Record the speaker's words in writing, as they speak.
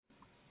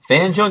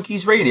Fan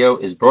Junkies Radio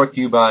is brought to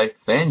you by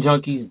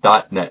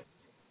FanJunkies.net,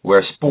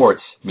 where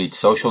sports meets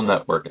social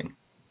networking.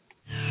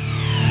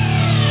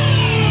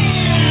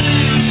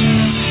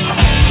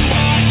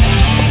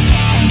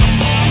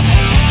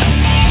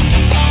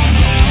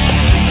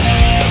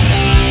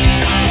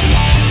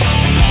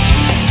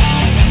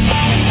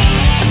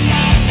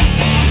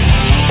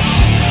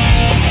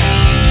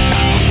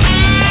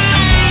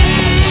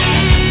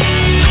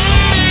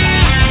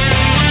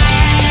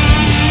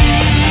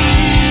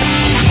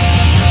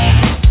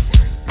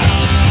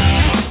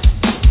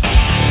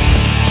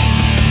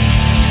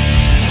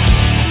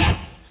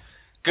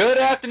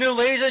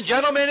 Ladies and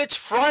gentlemen, it's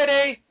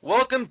Friday.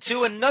 Welcome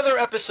to another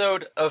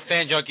episode of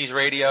Fan Junkies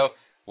Radio.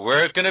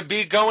 We're going to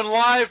be going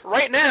live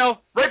right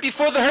now, right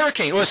before the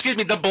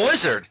the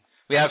blizzard.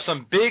 We have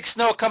some big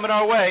snow coming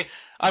our way.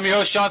 I'm your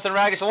host, Jonathan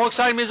Ragus.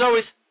 Alongside me, as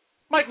always,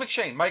 Mike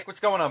McShane. Mike, what's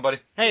going on, buddy?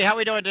 Hey, how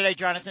we doing today,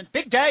 Jonathan?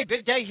 Big day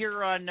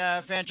here on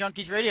Fan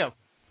Junkies Radio.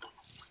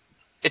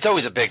 It's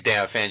always a big day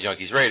on Fan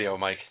Junkies Radio,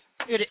 Mike.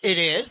 It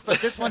is,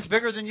 but this one's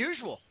bigger than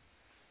usual.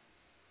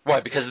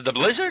 Why, because of the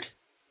blizzard?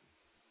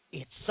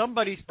 It's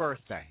somebody's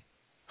birthday.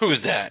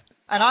 Who's that?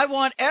 And I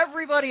want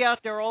everybody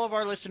out there, all of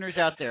our listeners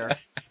out there,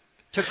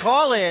 to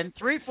call in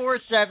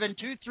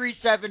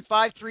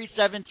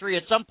 347-237-5373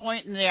 at some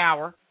point in the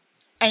hour,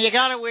 and you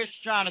got to wish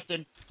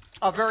Jonathan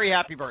a very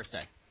happy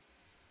birthday.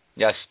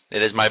 Yes,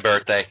 it is my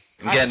birthday.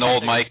 I'm getting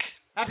old, Mike.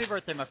 Happy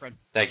birthday, my friend.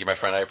 Thank you, my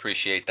friend. I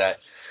appreciate that.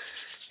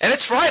 And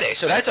it's Friday,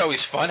 so that's always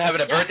fun, having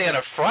a birthday on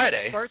a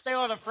Friday. Birthday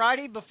on a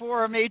Friday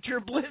before a major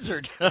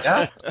blizzard.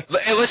 Yeah.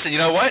 Hey, listen, you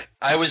know what?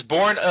 I was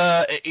born,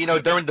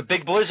 during the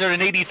big blizzard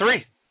in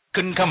 '83.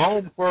 Couldn't come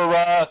home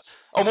for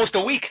almost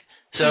a week.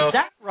 So is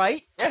that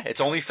right? Yeah, it's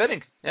only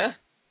fitting. Yeah.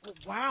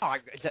 Wow. I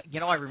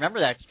remember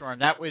that storm.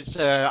 That was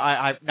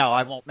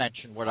I won't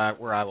mention where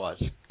I was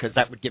because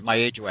that would give my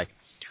age away.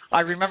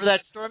 I remember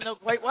that storm though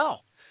quite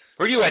well.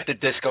 Were you at the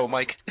disco,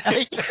 Mike?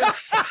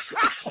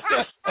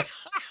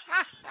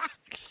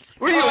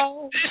 Were you at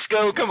the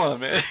disco? Come on,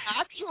 man.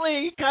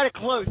 Actually, kind of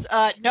close.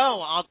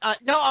 No,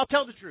 I'll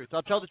tell the truth.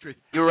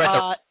 You were at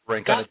the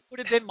rink. That would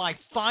have been my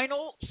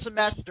final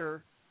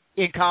semester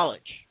in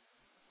college.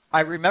 I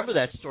remember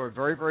that story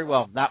very, very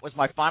well. That was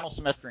my final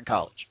semester in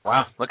college.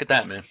 Wow, look at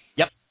that, man.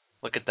 Yep.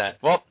 Look at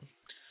that. Well,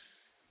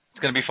 it's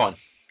going to be fun.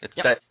 It's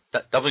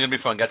definitely going to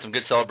be fun. Got some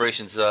good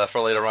celebrations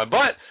for later on.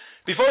 But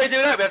before we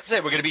do that, we have to say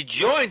we're going to be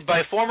joined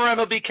by former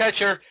MLB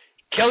catcher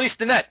Kelly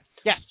Stinnett.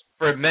 Yes.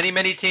 For many,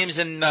 many teams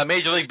in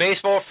Major League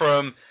Baseball,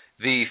 from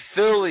the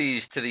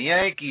Phillies to the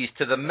Yankees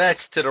to the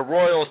Mets to the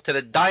Royals to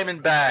the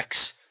Diamondbacks.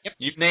 Yep.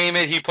 You name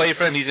it, he played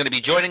for him. He's going to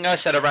be joining us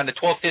at around the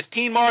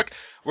 12:15 mark.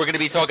 We're going to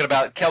be talking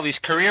about Kelly's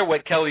career,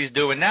 what Kelly's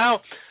doing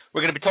now. We're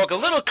going to be talking a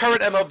little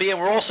current MLB, and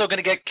we're also going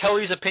to get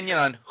Kelly's opinion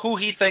on who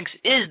he thinks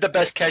is the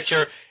best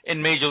catcher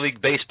in Major League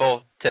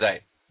Baseball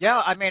today.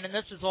 Yeah, I mean, and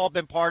this has all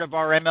been part of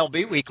our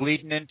MLB week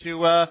leading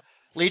into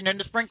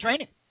spring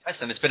training. Yes,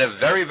 and it's been a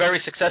very, very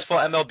successful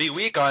MLB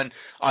week. On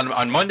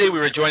Monday, we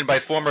were joined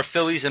by former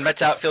Phillies and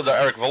Mets outfielder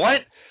Eric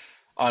Valent.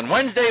 On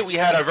Wednesday, we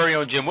had our very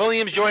own Jim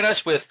Williams join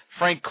us with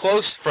Frank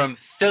Close from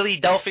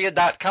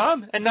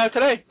Philadelphia.com. And now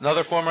today,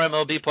 another former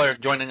MLB player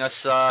joining us.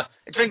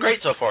 It's been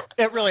great so far.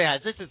 It really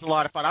has. This is a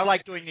lot of fun. I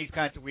like doing these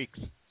kinds of weeks.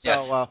 Yes.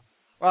 So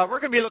we're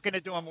going to be looking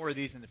at doing more of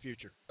these in the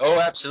future. Oh,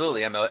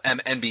 absolutely.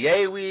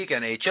 NBA week,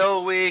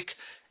 NHL week,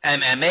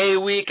 MMA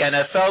week,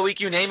 NFL week,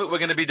 you name it, we're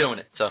going to be doing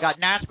it. So got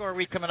NASCAR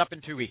week coming up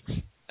in 2 weeks.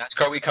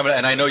 NASCAR week coming up,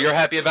 and I know you're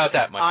happy about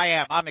that, Mike. I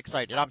am. I'm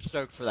excited. I'm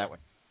stoked for that one.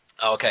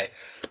 Okay.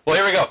 Well,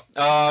 here we go.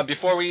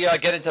 Before we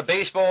get into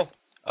baseball,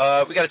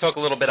 we got to talk a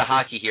little bit of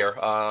hockey here.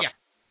 Yeah.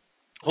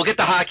 We'll get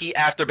to hockey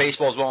after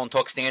baseball as well and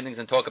talk standings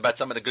and talk about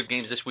some of the good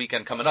games this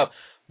weekend coming up.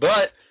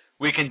 But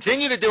we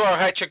continue to do our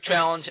hat trick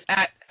challenge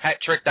at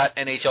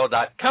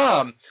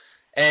hattrick.nhl.com.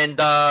 And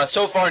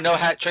so far, no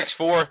hat tricks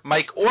for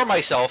Mike or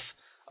myself.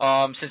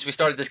 Since we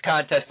started this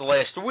contest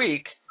last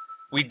week.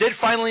 We did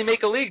finally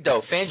make a league,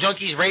 though. Fan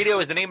Junkies Radio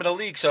is the name of the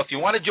league, so if you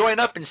want to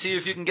join up and see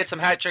if you can get some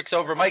hat tricks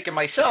over Mike and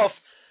myself,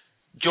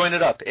 join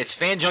it up. It's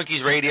Fan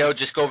Junkies Radio.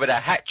 Just go over to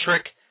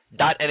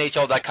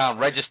hattrick.nhl.com,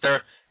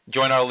 register,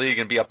 join our league,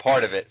 and be a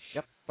part of it.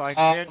 Yep, Fan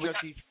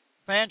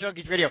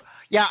Junkies Radio.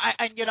 Yeah,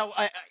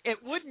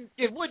 it wouldn't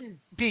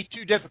be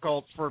too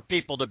difficult for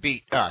people to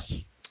beat us.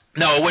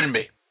 No, it wouldn't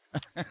be.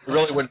 It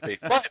really wouldn't be.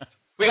 But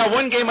we got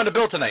one game on the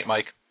bill tonight,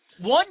 Mike.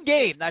 One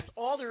game. That's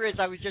all there is.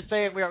 I was just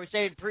saying, I was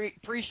saying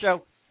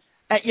pre-show,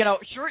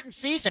 shortened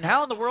season.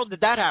 How in the world did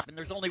that happen?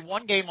 There's only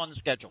one game on the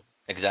schedule.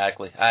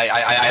 Exactly.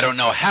 I don't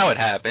know how it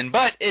happened,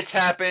 but it's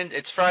happened.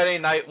 It's Friday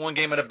night, one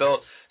game on the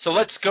bill. So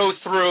let's go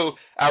through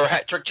our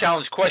hat trick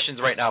challenge questions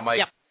right now,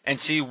 Mike, and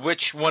see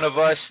which one of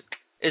us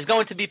is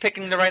going to be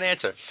picking the right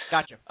answer.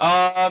 Gotcha.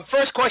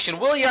 First question,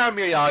 will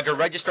Jaromir Jagr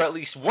register at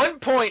least 1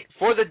 point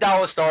for the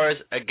Dallas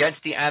Stars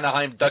against the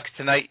Anaheim Ducks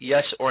tonight,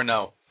 yes or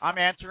no? I'm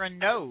answering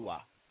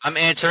no. I'm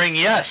answering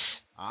yes.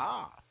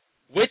 Ah.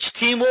 Which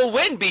team will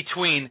win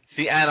between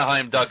the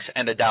Anaheim Ducks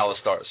and the Dallas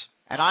Stars?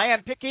 And I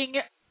am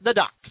picking the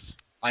Ducks.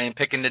 I am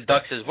picking the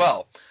Ducks as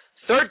well.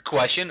 Third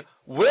question,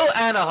 Will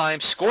Anaheim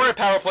score a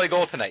power play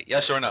goal tonight?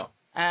 Yes or no?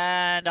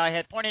 And I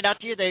had pointed out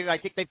to you, I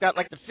think they've got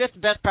like the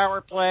 5th best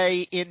power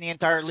play in the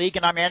entire league,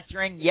 and I'm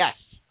answering yes.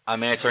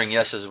 I'm answering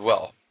yes as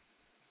well.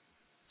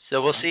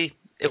 So we'll see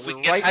if we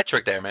can get a hat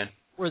trick there, man.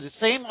 We're the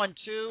same on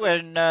 2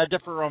 and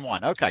differ on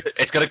 1. Okay.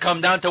 It's going to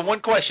come down to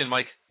one question,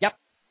 Mike. Yep.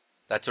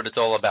 That's what it's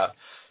all about.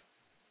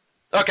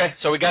 Okay,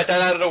 so we got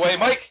that out of the way.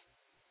 Mike?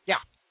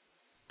 Yeah.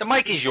 The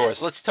mic is yours.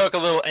 Let's talk a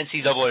little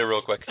NCAA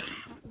real quick.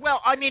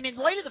 Well, I mean, in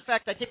light of the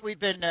fact, I think we've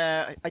been,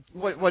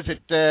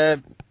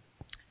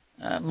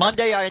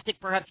 Monday, I think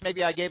perhaps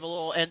maybe I gave a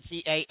little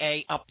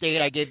NCAA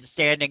update. I gave the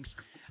standings.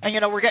 And,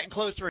 we're getting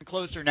closer and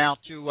closer now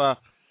to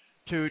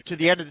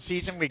the end of the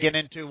season.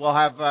 We'll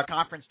have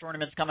conference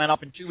tournaments coming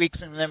up in 2 weeks,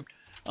 and then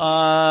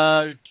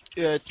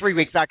 3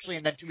 weeks, actually,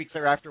 and then 2 weeks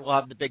thereafter we'll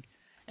have the big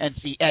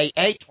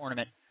NCAA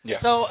tournament.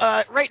 Yeah. So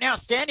right now,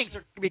 standings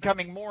are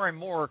becoming more and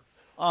more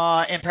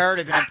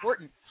imperative and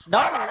important.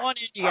 Number 1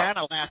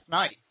 Indiana last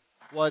night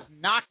was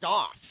knocked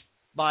off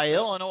by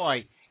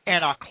Illinois in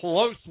a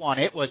close one.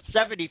 It was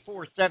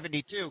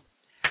 74-72.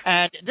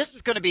 And this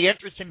is going to be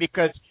interesting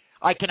because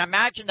I can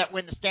imagine that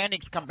when the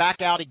standings come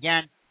back out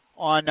again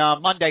on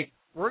Monday,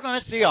 we're going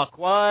to see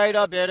quite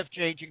a bit of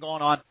changing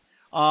going on.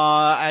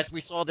 As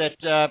we saw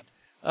that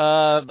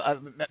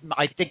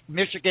I think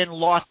Michigan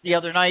lost the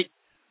other night.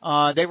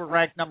 They were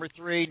ranked number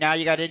 3. Now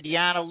you got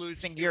Indiana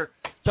losing here.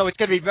 So it's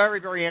going to be very,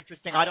 very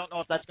interesting. I don't know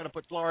if that's going to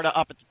put Florida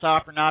up at the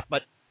top or not,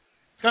 but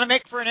it's going to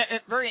make for a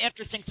very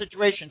interesting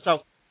situation. So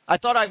I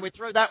thought I would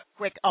throw that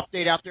quick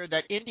update out there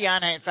that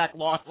Indiana, in fact,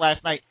 lost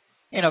last night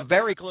in a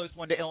very close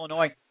one to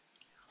Illinois.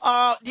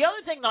 The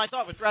other thing that I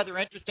thought was rather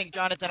interesting,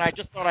 Jonathan, I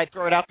just thought I'd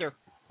throw it out there,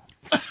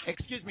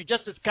 excuse me,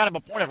 just as kind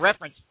of a point of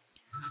reference.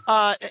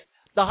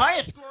 The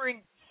highest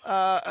scoring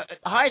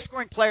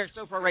player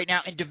so far right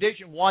now in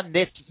Division I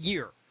this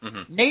year,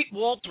 Nate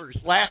Walters,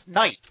 last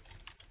night,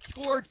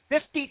 scored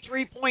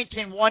 53 points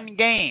in one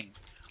game.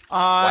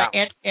 Wow.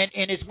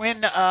 And his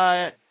win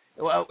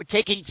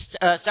taking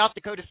South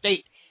Dakota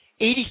State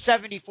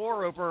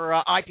 80-74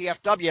 over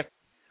IPFW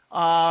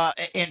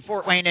in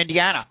Fort Wayne,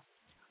 Indiana.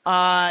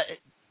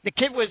 The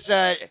kid was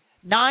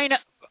 9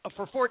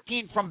 for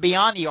 14 from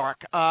beyond the arc.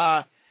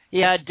 He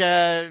had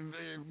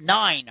 9.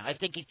 I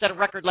think he set a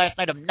record last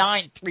night of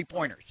 9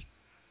 3-pointers.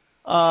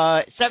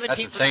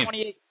 17 for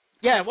 28.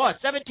 Yeah, it was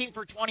 17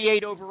 for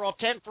 28 overall,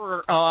 10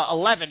 for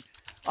 11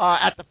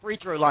 at the free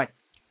throw line.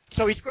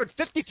 So he scored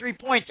 53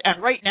 points,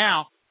 and right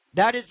now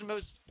that is the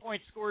most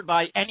points scored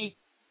by any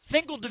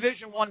single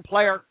Division I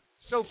player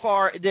so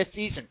far this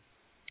season.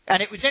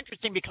 And it was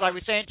interesting because I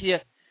was saying to you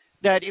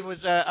that it was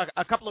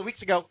a couple of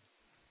weeks ago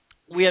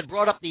we had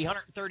brought up the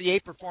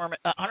 138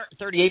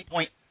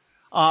 point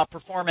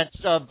performance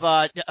of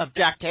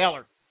Jack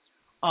Taylor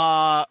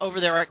over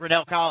there at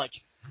Grinnell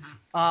College.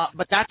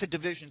 But that's a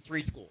Division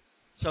III school.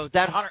 So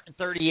that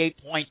 138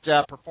 point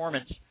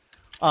performance,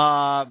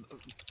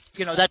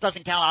 that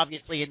doesn't count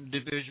obviously in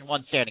Division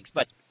I standings.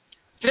 But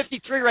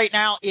 53 right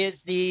now is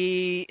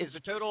the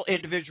total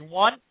in Division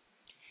I.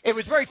 It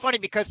was very funny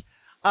because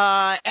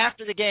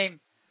after the game,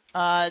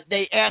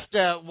 they asked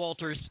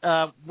Walters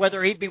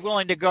whether he'd be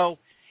willing to go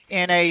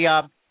in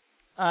a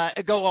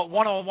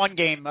one-on-one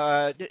game,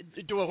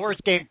 do a horse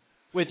game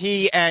with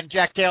he and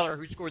Jack Taylor,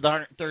 who scored the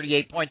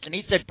 138 points, and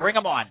he said, "Bring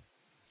them on."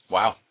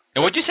 Wow!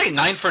 And what'd you say?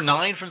 9 for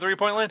 9 from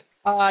 3-point land?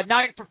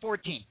 9 for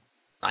 14.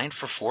 9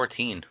 for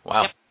 14.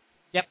 Wow.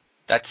 Yep.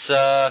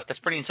 That's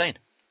pretty insane.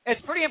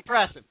 It's pretty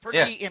impressive.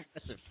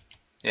 Impressive.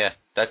 Yeah,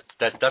 that's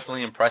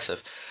definitely impressive.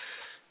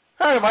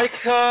 All right, Mike.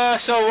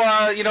 So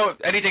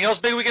anything else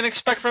big we can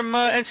expect from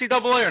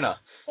NCAA or not?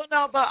 Well,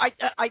 no, but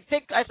I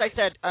think, as I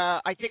said,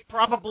 I think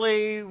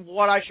probably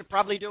what I should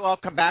probably do, I'll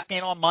come back in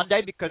on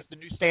Monday because the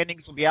new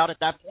standings will be out at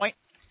that point,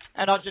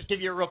 and I'll just give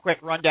you a real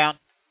quick rundown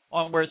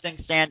on where things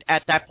stand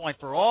at that point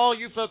for all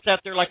you folks out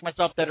there like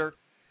myself that are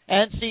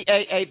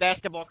NCAA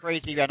basketball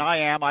crazy, and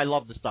I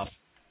love the stuff.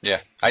 Yeah,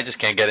 I just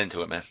can't get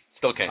into it, man.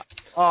 Still can't.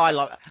 Oh, I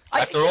love it.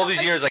 After all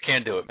these years, I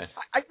can't do it, man.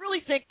 I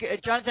really think,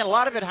 Jonathan, a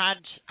lot of it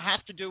has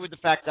to do with the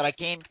fact that I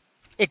came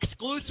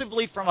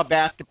exclusively from a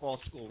basketball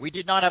school. We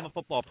did not have a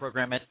football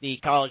program at the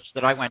college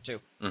that I went to.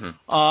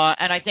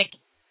 And I think,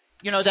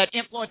 that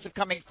influence of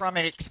coming from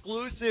an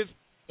exclusive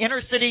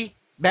inner-city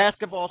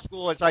basketball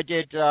school as I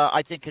did,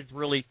 I think has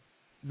really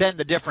been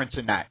the difference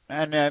in that.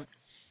 And,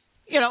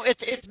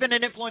 it's been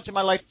an influence in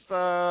my life, since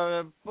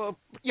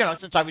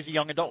I was a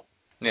young adult.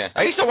 Yeah,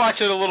 I used to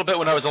watch it a little bit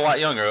when I was a lot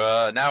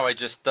younger. Now I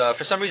just,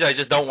 for some reason, I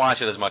just don't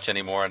watch it as much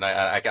anymore. And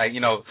I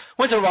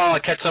once in a while I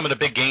catch some of the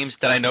big games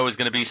that I know is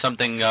going to be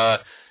something,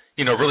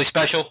 really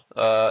special.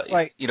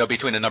 Right.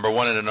 Between a number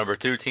 1 and a number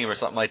 2 team or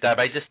something like that.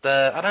 But I just,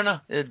 I don't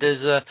know.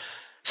 There's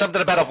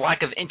something about a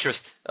lack of interest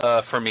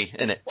for me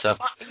in it. So.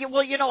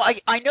 Well,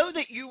 I know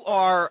that you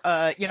are,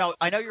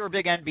 I know you're a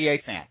big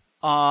NBA fan.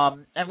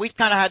 And we've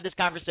kind of had this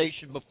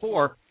conversation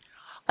before.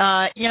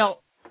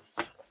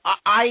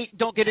 I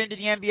don't get into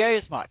the NBA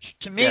as much.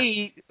 To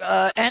me,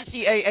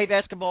 NCAA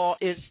basketball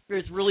is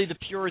really the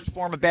purest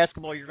form of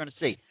basketball you're going to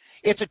see.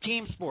 It's a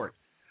team sport.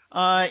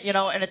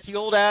 And it's the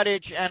old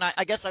adage, and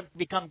I guess I've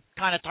become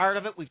kind of tired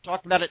of it. We've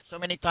talked about it so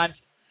many times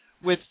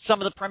with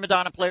some of the prima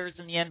donna players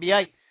in the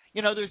NBA.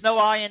 There's no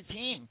I in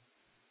team.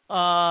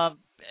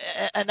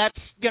 And that's,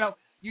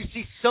 you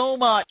see so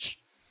much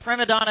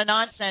prima donna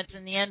nonsense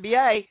in the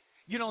NBA.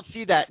 You don't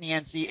see that in the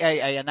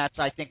NCAA, and that's,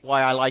 I think,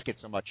 why I like it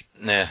so much.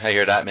 Yeah, I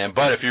hear that, man.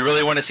 But if you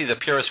really want to see the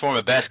purest form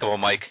of basketball,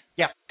 Mike,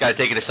 got to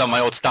take you to some of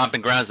my old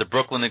stomping grounds, the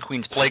Brooklyn and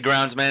Queens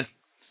playgrounds, man.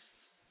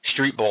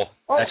 Street ball.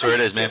 That's where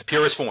it is, man.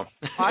 Purest form.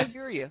 I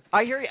hear you.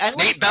 And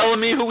Nate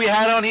Bellamy, who we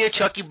had on here,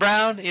 Chucky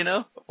Brown,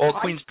 all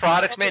Queens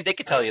products, man. They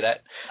could tell you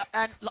that.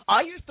 And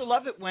I used to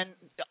love it when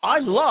I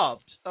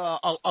loved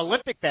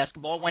Olympic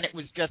basketball when it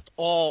was just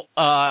all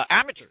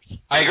amateurs.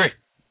 I agree.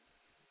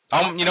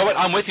 You know what?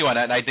 I'm with you on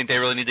that, and I think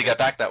they really need to get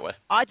back that way.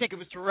 I think it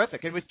was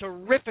terrific. It was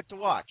terrific to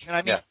watch. And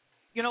I mean,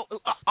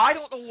 I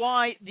don't know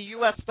why the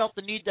U.S. felt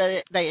the need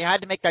that they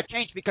had to make that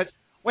change, because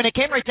when it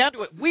came right down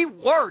to it, we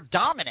were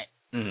dominant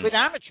with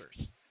amateurs.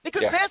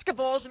 Because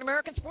basketball is an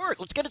American sport.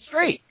 Let's get it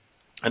straight.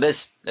 It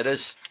is.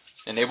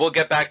 And they will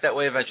get back that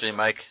way eventually,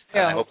 Mike.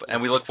 Yeah.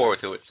 And we look forward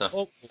to it. So.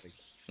 Hopefully.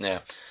 Yeah.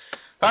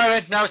 All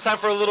right, now it's time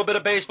for a little bit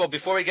of baseball.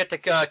 Before we get to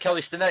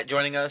Kelly Stinnett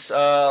joining us,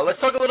 let's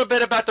talk a little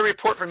bit about the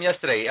report from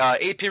yesterday.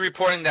 AP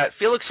reporting that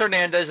Felix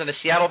Hernandez and the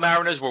Seattle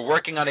Mariners were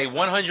working on a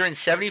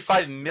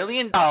 $175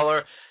 million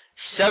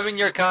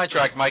 7-year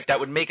contract, Mike, that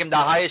would make him the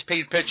highest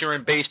paid pitcher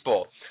in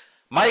baseball.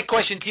 My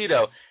question to you,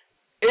 though,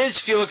 is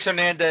Felix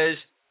Hernandez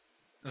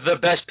the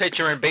best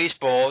pitcher in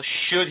baseball?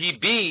 Should he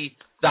be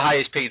the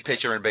highest paid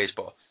pitcher in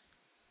baseball?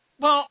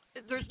 Well,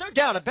 there's no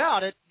doubt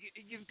about it.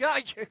 You've got,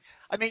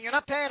 you're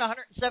not paying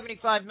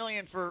 $175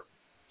 million for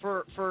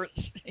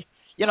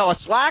a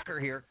slacker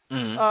here.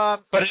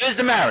 Mm-hmm. But it is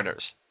the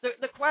Mariners.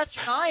 The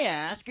question I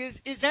ask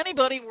is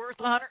anybody worth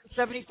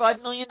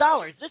 $175 million?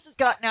 This has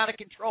gotten out of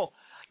control.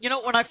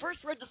 When I first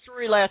read the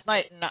story last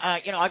night, and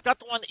I've got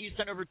the one that you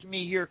sent over to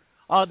me here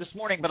this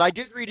morning, but I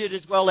did read it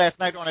as well last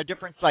night on a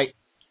different site,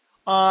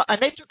 and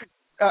they took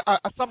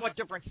a somewhat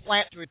different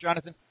slant to it,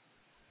 Jonathan.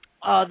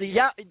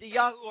 The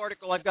Yahoo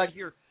article I've got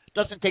here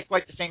doesn't take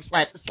quite the same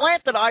slant. The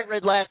slant that I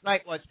read last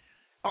night was,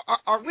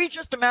 are we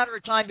just a matter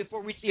of time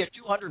before we see a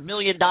 $200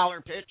 million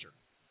pitcher?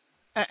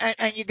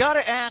 And you got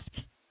to ask,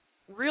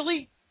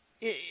 really?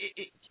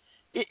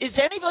 Is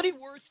anybody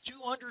worth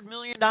 $200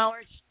 million?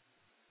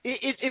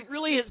 It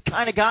really has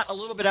kind of gotten a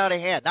little bit out of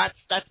hand.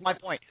 That's my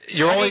point.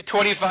 You're only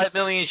 $25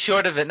 million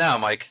short of it now,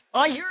 Mike.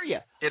 I hear you.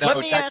 Let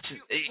me ask you.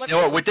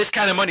 With this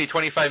kind of money,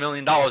 $25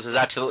 million is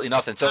absolutely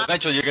nothing. So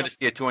eventually, you're going to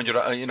see a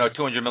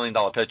 $200 million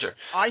pitcher.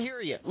 I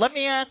hear you. Let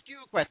me ask you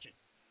a question: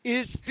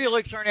 is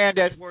Felix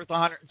Hernandez worth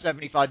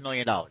 $175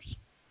 million?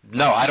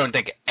 No, I don't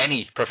think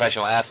any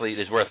professional athlete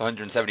is worth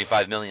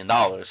 $175 million.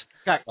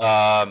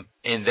 Okay.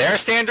 In their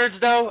standards,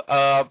 though,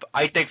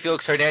 I think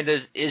Felix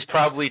Hernandez is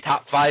probably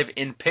top 5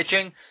 in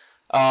pitching.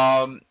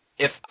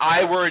 If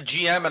I were a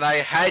GM and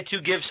I had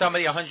to give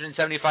somebody a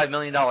 $175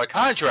 million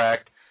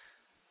contract,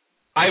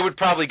 I would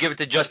probably give it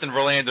to Justin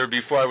Verlander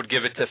before I would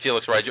give it to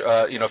Felix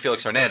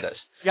Hernandez.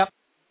 Yep.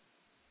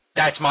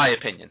 That's my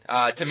opinion.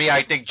 To me,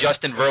 I think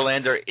Justin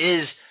Verlander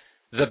is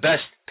the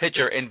best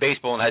pitcher in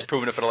baseball and has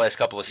proven it for the last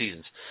couple of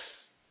seasons.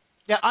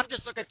 Yeah, I'm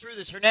just looking through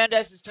this.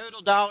 Hernandez's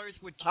total dollars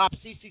would top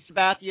CC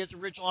Sabathia's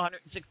original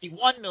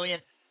 $161 million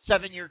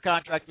 7-year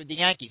contract with the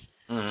Yankees.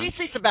 Mm-hmm.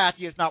 CC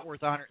Sabathia is not worth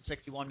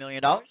 $161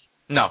 million.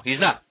 No, he's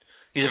not.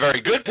 He's a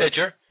very good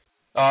pitcher.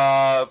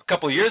 A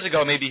couple of years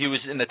ago, maybe he was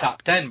in the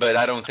top 10, but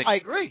I don't think. I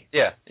agree.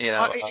 Yeah,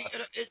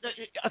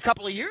 a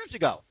couple of years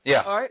ago.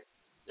 Yeah. All right.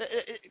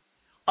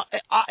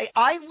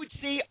 I would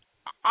see.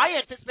 I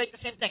anticipate the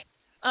same thing.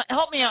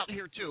 Help me out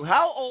here too.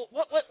 How old?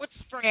 What's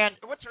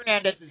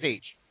Hernandez's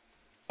age?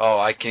 Oh,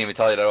 I can't even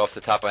tell you that off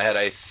the top of my head.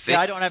 I think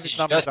I don't have his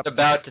numbers. Just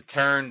about to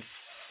turn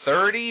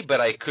 30,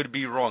 but I could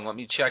be wrong. Let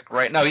me check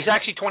right now. He's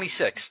actually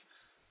 26.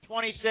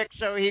 26,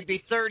 so he'd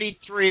be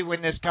 33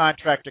 when this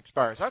contract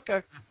expires.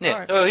 Okay.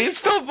 Yeah. Right. So he'd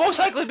still most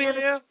likely be in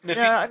if he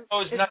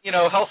was not,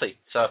 healthy.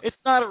 So it's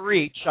not a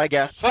reach, I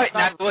guess. But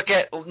now look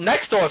at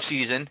next off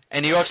season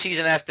and the off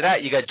season after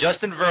that. You got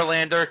Justin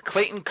Verlander,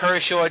 Clayton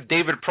Kershaw,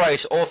 David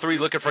Price, all 3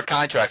 looking for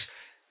contracts.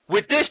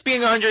 With this being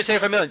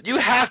 $175 million, you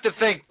have to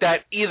think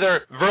that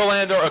either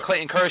Verlander or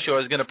Clayton Kershaw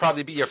is going to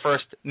probably be your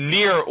first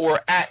near or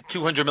at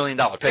 $200 million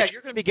pitcher. Yeah,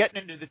 you're going to be getting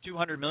into the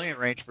 $200 million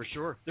range for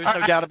sure. There's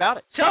no doubt about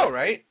it. So,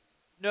 right?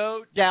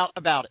 No doubt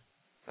about it.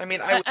 I mean,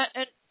 and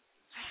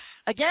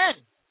again,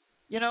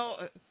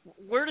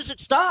 where does it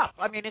stop?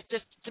 I mean, it's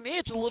just, to me,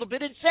 it's a little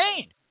bit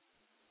insane.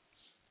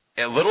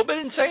 A little bit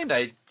insane.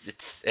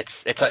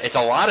 It's a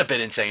lot of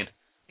bit insane.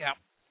 Yeah.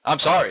 I'm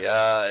sorry.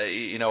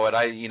 You know what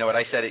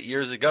I said it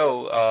years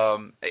ago.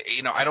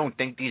 I don't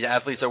think these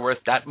athletes are worth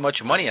that much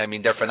money. I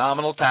mean, they're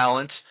phenomenal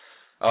talents.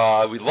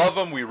 We love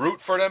them. We root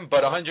for them.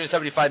 But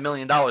 $175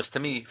 million to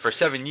me for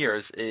 7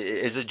 years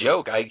is a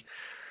joke.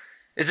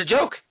 It's a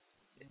joke.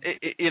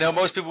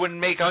 Most people wouldn't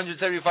make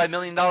 $175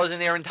 million in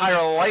their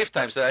entire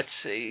lifetime. So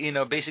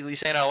that's, basically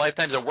saying our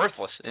lifetimes are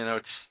worthless.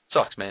 It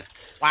sucks, man.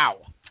 Wow.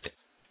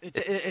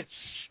 It's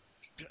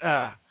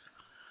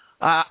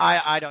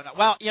I don't know.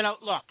 Well,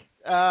 look,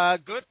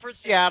 good for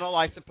Seattle,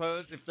 I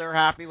suppose, if they're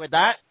happy with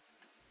that.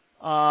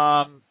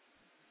 I'm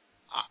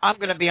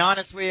going to be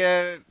honest with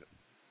you.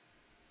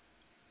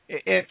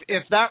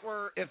 If that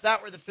were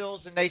the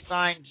Phils and they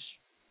signed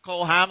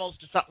Cole Hamels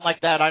to something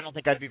like that, I don't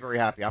think I'd be very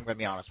happy. I'm going to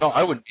be honest. No,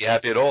 I wouldn't be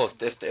happy at all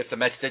if the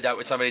Mets did that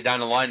with somebody down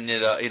the line,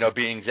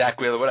 being Zach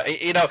Wheeler.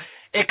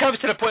 It comes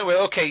to the point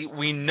where, okay,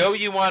 we know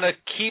you want to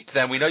keep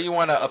them, we know you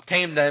want to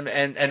obtain them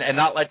and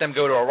not let them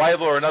go to a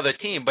rival or another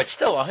team, but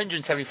still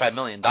 $175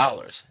 million,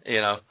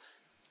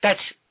 that's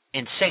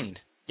insane.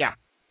 Yeah.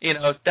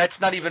 That's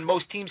not even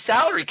most team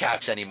salary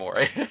caps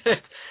anymore.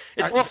 It's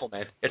awful,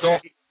 man. It's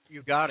awful.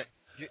 You got it.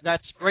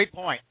 That's a great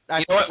point.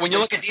 You know what? When you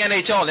look at the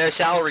NHL and their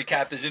salary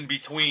cap is in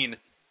between,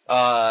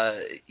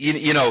 $40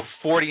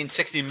 and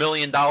 $60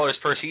 million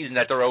per season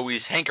that they're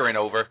always hankering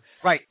over.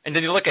 Right. And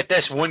then you look at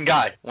this one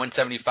guy,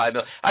 $175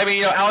 million. I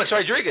mean, Alex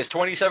Rodriguez,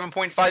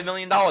 $27.5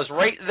 million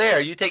right there.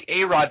 You take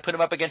A-Rod, put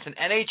him up against an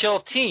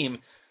NHL team,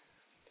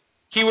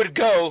 he would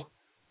go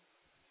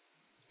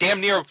damn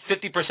near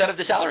 50% of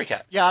the salary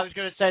cap. Yeah, I was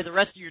going to say the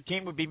rest of your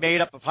team would be made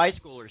up of high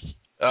schoolers.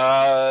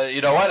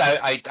 You know what?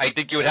 I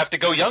think you would have to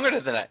go younger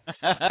than that.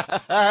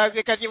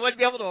 Because you wouldn't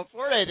be able to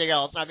afford anything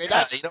else. I mean,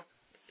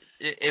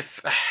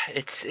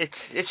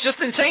 it's just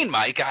insane,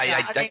 Mike.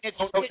 I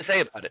don't know what to say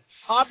about it.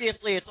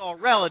 Obviously, it's all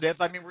relative.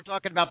 I mean, we're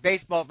talking about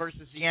baseball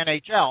versus the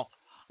NHL.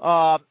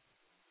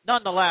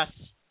 Nonetheless,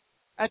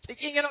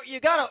 you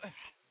gotta.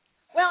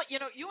 Well,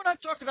 you and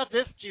I've talked about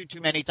this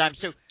too many times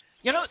too.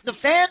 The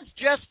fans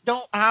just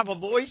don't have a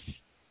voice.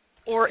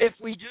 Or if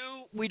we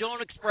do, we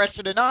don't express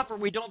it enough, or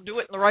we don't do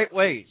it in the right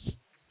ways.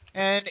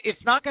 And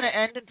it's not going to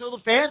end until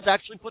the fans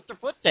actually put their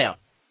foot down.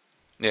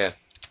 Yeah.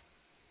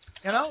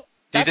 Do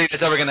you think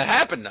that's ever going to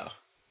happen, though?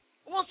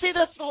 Well, see,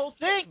 that's the whole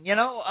thing.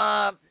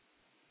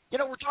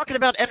 We're talking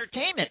about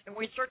entertainment, and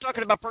we start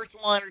talking about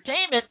personal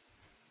entertainment.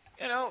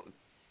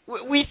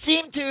 We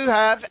seem to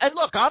have, and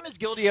look, I'm as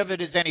guilty of it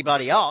as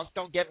anybody else.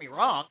 Don't get me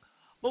wrong,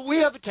 but we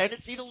have a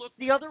tendency to look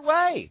the other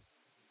way.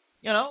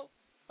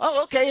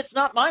 Oh, okay, it's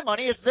not my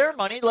money, it's their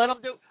money, let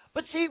them do it.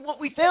 But see,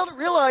 what we fail to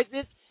realize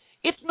is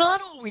it's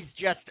not always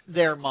just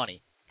their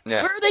money.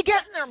 Yeah. Where are they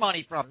getting their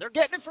money from? They're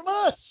getting it from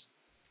us.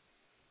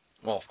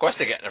 Well, of course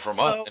they're getting it from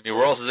us. I mean,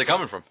 where else is it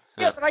coming from?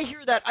 Yeah, but I hear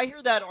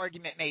that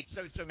argument made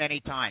so many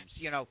times.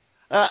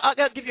 I'll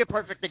give you a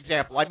perfect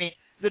example. I mean,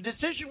 the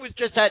decision was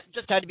just had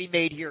to be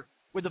made here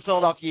with the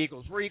Philadelphia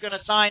Eagles. Were you going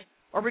to sign?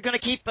 Are we going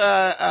to keep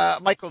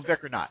Michael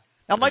Vick or not?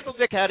 Now, Michael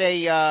Vick had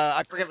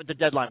I forget what the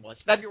deadline was,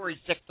 February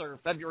 6th or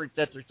February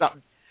 5th or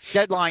something,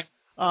 deadline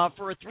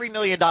for a $3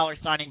 million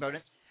signing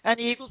bonus, and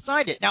the Eagles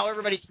signed it. Now,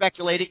 everybody's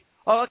speculating,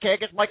 I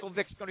guess Michael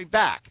Vick's going to be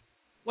back.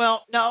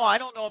 Well, no, I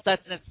don't know if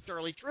that's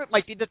necessarily true. It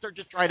might be that they're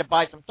just trying to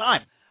buy some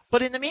time.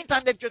 But in the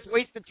meantime, they've just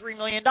wasted $3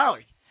 million.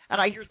 And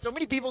I hear so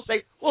many people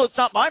say, well, it's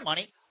not my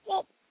money.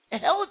 Well,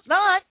 hell, it's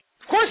not.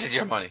 Of course it's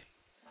your money.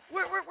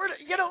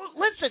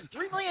 Listen,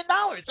 $3 million.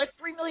 That's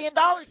 $3 million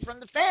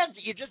from the fans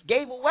that you just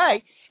gave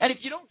away. And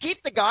if you don't keep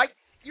the guy,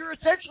 you're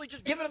essentially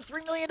just giving him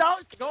 $3 million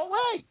to go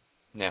away.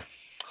 Yeah.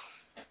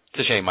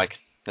 It's a shame, Mike.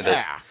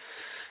 Yeah.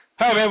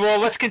 All right, man.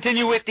 Well, let's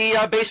continue with the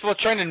baseball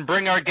trend and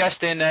bring our guest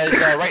in. As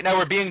right now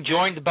we're being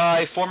joined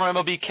by former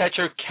MLB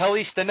catcher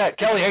Kelly Stinnett.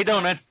 Kelly, how you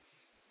doing, man?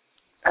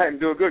 I'm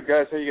doing good,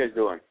 guys. How you guys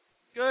doing?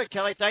 Good,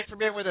 Kelly. Thanks for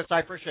being with us. I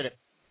appreciate it.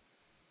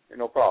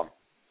 No problem.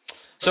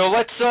 So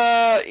let's,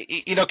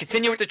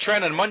 continue with the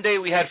trend. On Monday,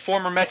 we had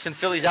former Mets and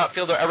Phillies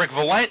outfielder Eric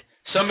Valent,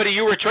 somebody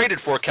you were traded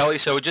for, Kelly,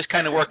 so it just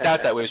kind of worked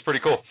out that way. It was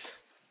pretty cool.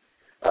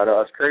 I know,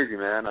 that's crazy,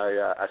 man.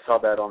 I saw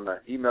that on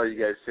the email you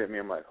guys sent me.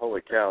 I'm like,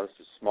 holy cow, this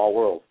is a small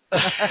world.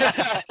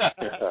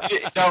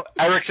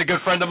 Eric's a good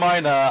friend of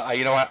mine.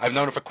 I've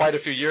known him for quite a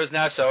few years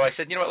now, so I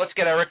said, let's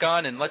get Eric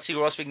on and let's see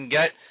who else we can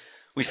get.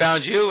 We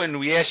found you, and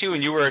we asked you,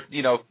 and you were,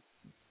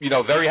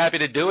 very happy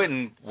to do it,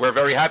 and we're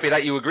very happy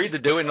that you agreed to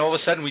do it, and all of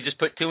a sudden we just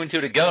put two and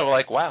two together. We're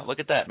like, wow, look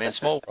at that, man,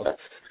 small world.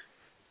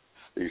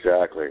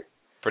 Exactly.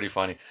 Pretty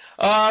funny.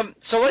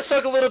 So let's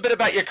talk a little bit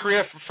about your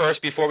career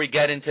first before we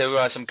get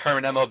into some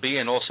current MLB,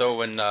 and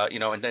also and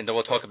then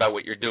we'll talk about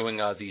what you're doing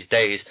these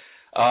days.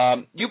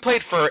 You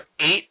played for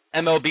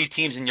 8 MLB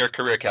teams in your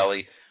career,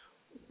 Kelly.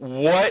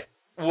 What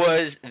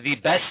was the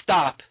best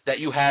stop that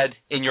you had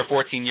in your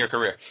 14-year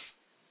career?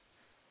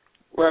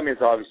 Well, I mean,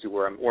 it's obviously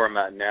where I'm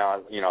at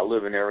now. I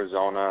live in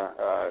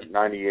Arizona.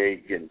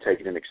 98, getting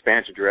taken in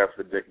expansion draft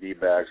for the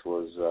D-backs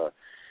was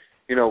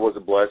a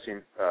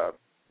blessing.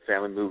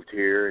 Family moved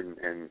here,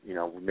 and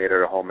we made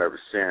it a home ever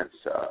since.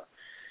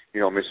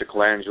 Mr.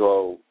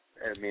 Colangelo,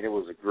 I mean, it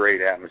was a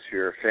great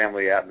atmosphere,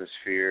 family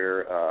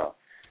atmosphere.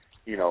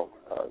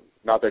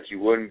 Not that you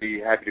wouldn't be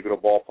happy to go to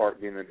the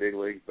ballpark being in the big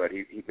league, but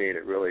he made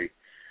it really,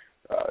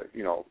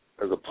 it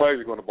was a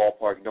pleasure going to the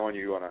ballpark knowing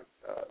you're going to,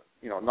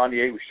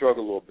 98 we struggled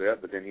a little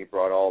bit, but then he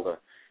brought all the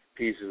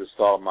pieces of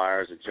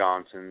Stoudemires, the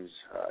Johnsons,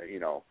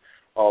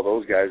 all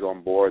those guys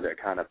on board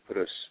that kind of put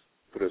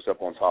us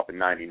up on top in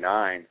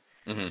 99.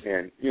 Mm-hmm.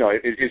 And,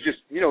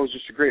 it was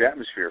just a great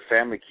atmosphere.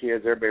 Family,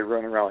 kids, everybody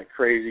running around like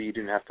crazy. You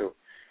didn't have to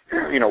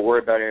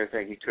worry about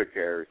anything. He took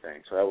care of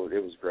everything. So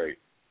it was great.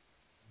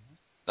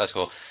 That's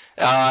cool.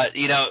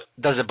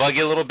 Does it bug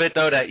you a little bit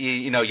though that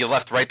you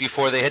left right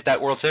before they hit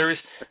that World Series?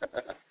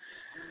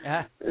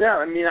 Yeah. Yeah,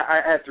 I mean,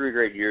 I had 3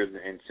 great years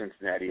in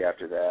Cincinnati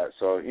after that.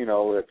 So,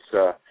 it's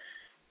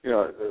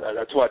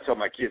that's why I tell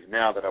my kids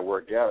now that I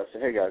worked out. I say,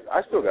 hey guys,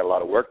 I still got a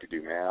lot of work to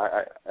do, man.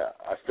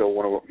 I still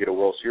want to get a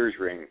World Series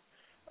ring.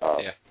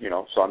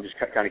 So I'm just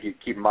kind of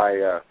keeping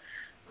my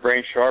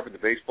brain sharp with the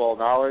baseball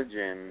knowledge,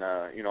 and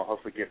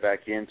hopefully get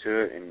back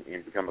into it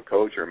and become a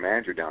coach or a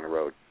manager down the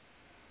road.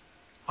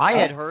 I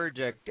had heard,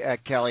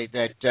 Kelly,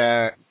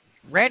 that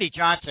Randy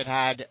Johnson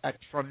had a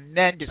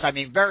tremendous,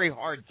 very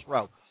hard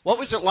throw. What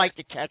was it like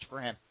to catch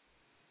for him?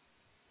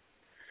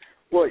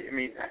 Well, I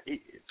mean,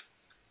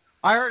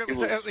 I heard it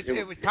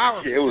was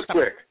powerful. It was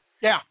quick.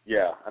 Yeah.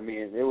 Yeah. I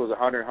mean, it was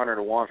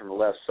 100-101 from the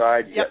left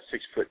side. You got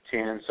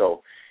 6'10",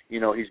 so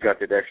he's got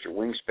that extra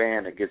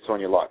wingspan that gets on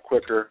you a lot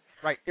quicker.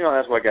 Right.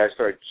 That's why guys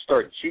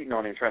started cheating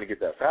on him, trying to get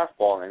that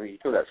fastball, and he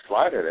threw that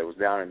slider that was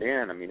down and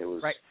in. I mean, it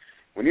was right.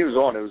 When he was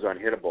on, it was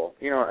unhittable.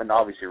 And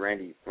obviously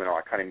Randy,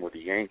 I cut him with the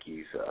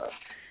Yankees.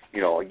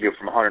 I give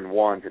from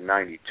 101 to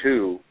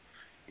 92.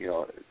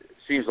 It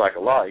seems like a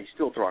lot. He's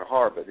still throwing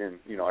hard, but then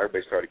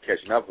everybody started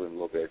catching up with him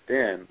a little bit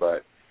then.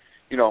 But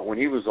when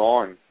he was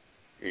on,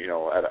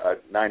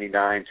 at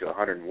 99 to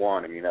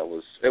 101, I mean it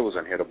was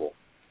unhittable.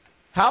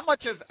 How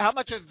much of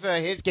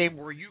his game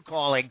were you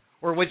calling,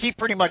 or was he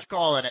pretty much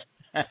calling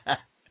it?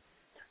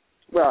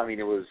 Well, I mean,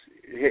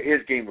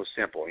 his game was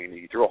simple.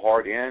 You throw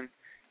hard in.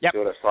 Yep.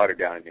 Throw that slider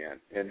down and in.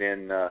 And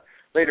then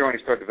later on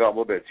he started developing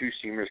a little bit of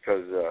two-seamers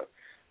because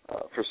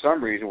for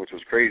some reason, which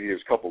was crazy,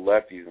 there's a couple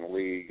lefties in the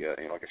league,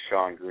 like a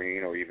Sean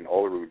Green or even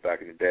Olerud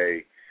back in the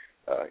day.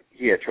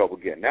 He had trouble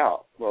getting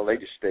out. Well, they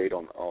just stayed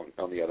on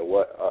the other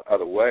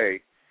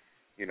way,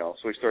 so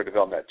he started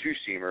developing that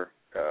two-seamer,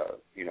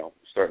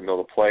 start in the middle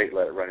of the plate,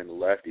 let it run into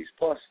lefties.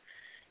 Plus,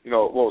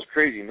 what was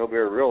crazy, nobody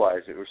ever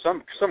realized it. There were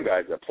some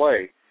guys that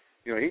play,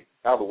 he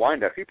out of the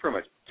windup, he pretty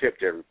much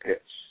tipped every pitch.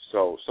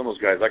 So some of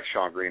those guys like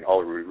Sean Green,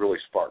 Olerud, really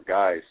smart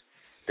guys.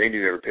 They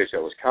knew every pitch that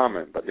was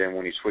coming. But then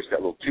when he switched that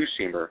little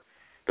two-seamer,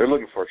 they're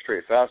looking for a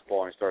straight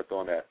fastball, and he started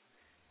throwing that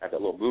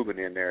little movement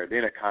in there.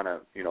 Then it kind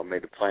of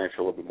made the playing field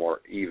a little bit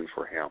more even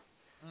for him.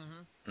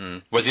 Mm-hmm.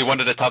 Mm. Was he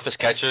one of the toughest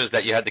catchers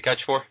that you had to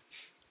catch for?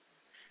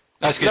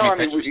 Like I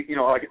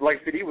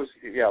said, he was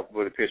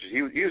with the pitchers.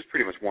 He was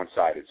pretty much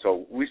one-sided.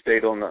 So we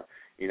stayed on the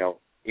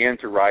in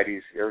to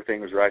righties.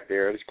 Everything was right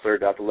there. Just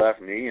cleared out the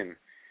left knee and.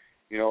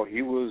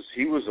 He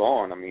was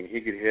on. I mean,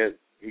 he could hit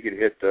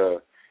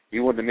he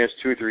wanted to miss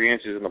 2 or 3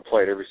 inches in the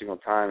plate every single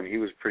time, and he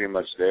was pretty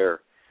much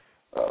there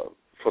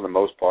for the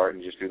most part,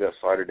 and just do that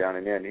slider down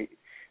and in.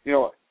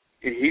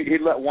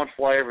 He'd let one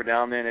fly every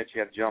now and then that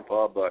you have to jump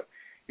up, but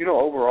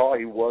overall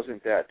he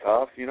wasn't that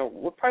tough.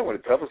 We're probably one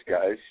of the toughest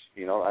guys.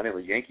 I know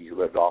the Yankees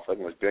lived off of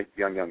him was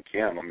young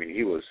Kim. I mean,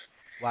 he was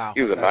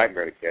a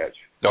nightmare to catch.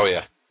 Oh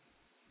yeah.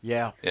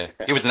 Yeah. Yeah.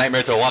 He was a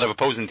nightmare to a lot of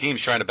opposing teams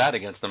trying to bat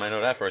against him. I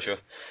know that for sure.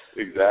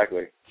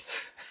 Exactly.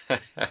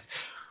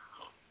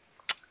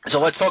 So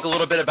let's talk a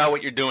little bit about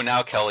what you're doing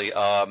now, Kelly.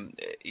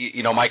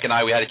 Mike and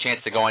I, we had a chance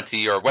to go onto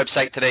your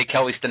website today,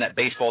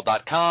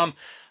 kellystinettbaseball.com.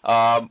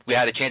 We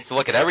had a chance to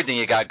look at everything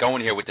you got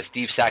going here with the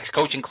Steve Sachs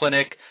coaching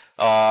clinic,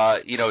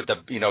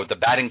 the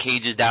batting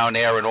cages down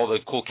there and all the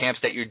cool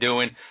camps that you're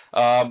doing.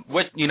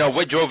 What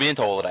drove you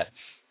into all of that?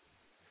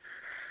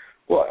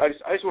 Well, I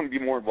just want to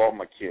be more involved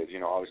with my kids.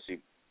 Obviously,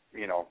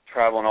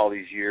 traveling all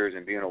these years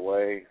and being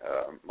away.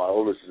 My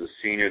oldest is a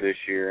senior this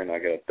year, and I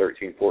got a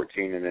 13,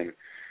 14, and then,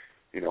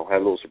 had a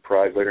little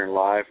surprise later in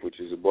life, which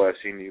is a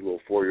blessing. A little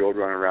 4-year-old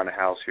running around the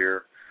house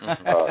here.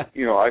 I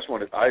just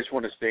want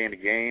to stay in the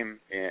game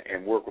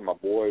and work with my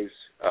boys.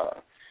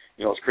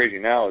 What's crazy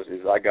now is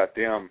I got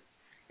them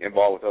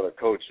involved with other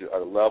coaches at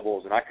other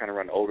levels, and I kind of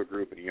run the older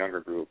group and the younger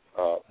group.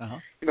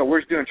 We're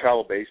just doing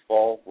travel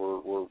baseball.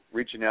 We're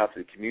reaching out to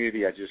the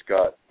community. I just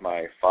got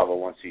my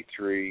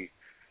 501c3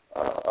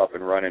 up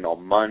and running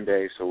on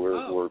Monday, so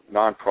we're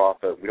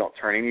nonprofit. We don't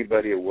turn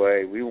anybody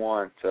away. We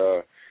want,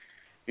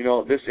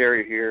 this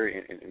area here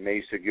in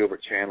Mesa,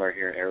 Gilbert, Chandler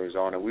here in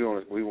Arizona. We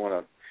want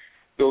to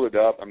build it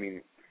up. I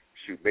mean,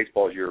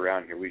 baseball is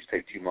year-round here. We just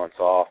take 2 months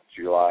off,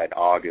 July and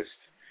August.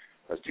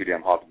 That's too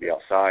damn hot to be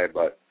outside.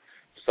 But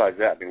besides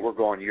that, we're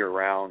going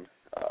year-round.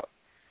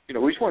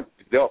 We just want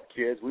to develop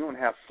kids. We want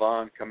to have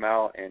fun, come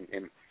out and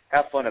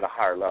have fun at a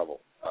higher level.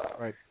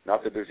 Right.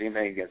 Not that there's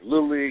anything against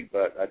Little League,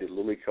 but I did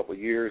Little League a couple of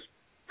years,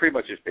 pretty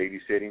much just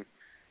babysitting.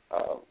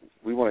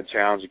 We want to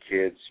challenge the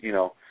kids, get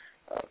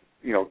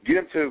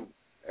them to,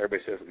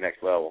 everybody says, the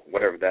next level,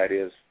 whatever that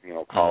is,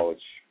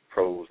 college,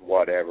 pros,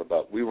 whatever,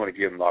 but we want to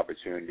give them the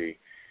opportunity.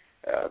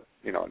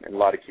 And a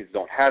lot of kids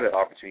don't have that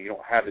opportunity. You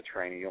don't have the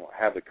training. You don't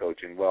have the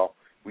coaching. Well,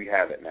 we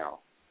have it now.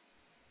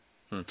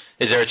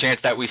 Is there a chance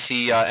that we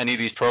see any of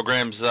these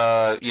programs,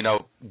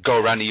 go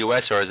around the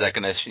U.S., or is that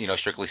going to,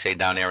 strictly stay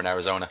down there in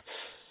Arizona?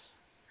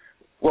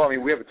 Well,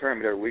 we have a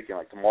tournament every weekend.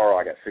 Like tomorrow,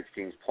 I got 6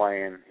 teams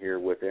playing here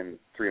within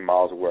 3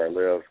 miles of where I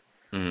live.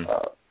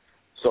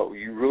 So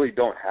you really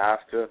don't have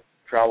to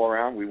travel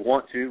around. We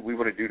want to. We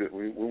want to do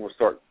we want to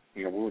start.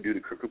 We want to do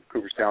the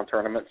Cooperstown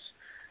tournaments.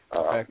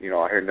 Okay.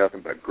 I hear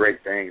nothing but great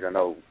things. I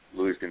know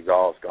Luis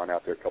Gonzalez gone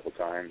out there a couple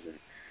times, and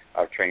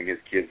I've trained his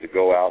kids to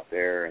go out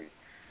there. And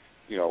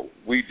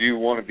we do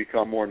want to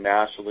become more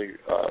nationally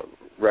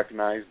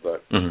recognized.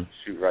 But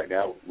shoot, right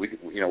now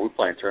we're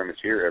playing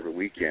tournaments here every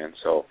weekend,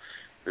 so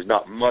there's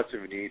not much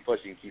of a need. Plus,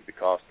 you can keep the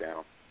cost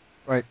down.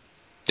 Right.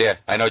 Yeah,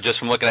 I know. Just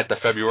from looking at the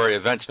February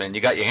events, man,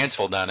 you got your hands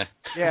full down there.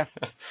 Yeah.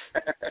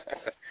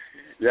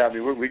 Yeah, I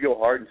mean we go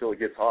hard until it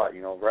gets hot.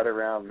 Right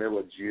around middle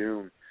of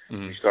June.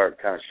 We start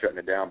kind of shutting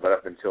it down, but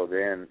up until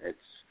then,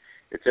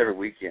 it's every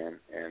weekend,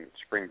 and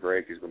spring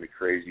break is going to be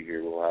crazy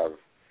here. We'll have,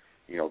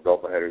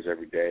 doubleheaders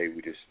every day.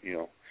 We just,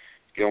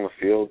 get on the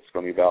field. It's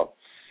going to be about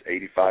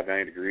 85,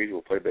 90 degrees.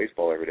 We'll play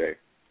baseball every day.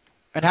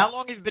 And how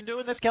long have you been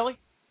doing this, Kelly?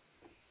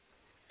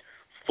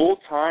 Full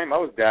time. I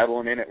was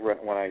dabbling in it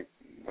when I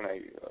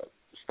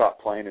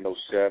stopped playing in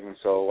 2007.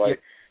 So I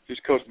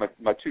just coached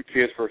my two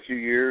kids for a few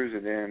years,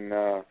 and then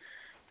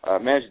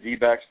managed the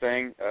D-backs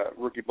thing,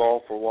 rookie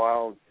ball for a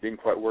while.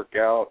 Didn't quite work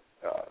out.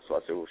 So I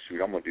said, well,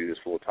 shoot, I'm going to do this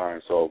full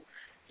time. So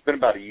it's been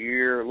about a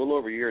little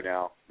over a year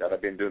now that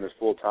I've been doing this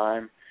full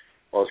time.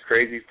 Well, it's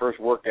crazy. First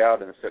worked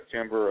out in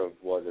September of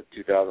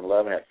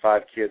 2011. Had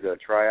 5 kids at a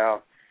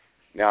tryout.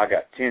 Now I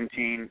got 10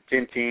 teams.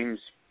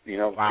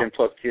 Wow. 10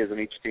 plus kids on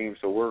each team.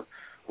 So we're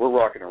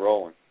rocking and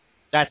rolling.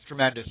 That's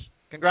tremendous.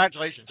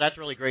 Congratulations. That's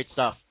really great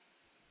stuff.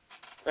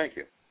 Thank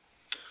you.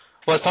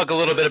 Well, let's talk a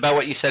little bit about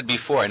what you said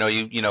before. I know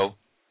you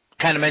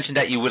kind of mentioned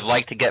that you would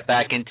like to get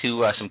back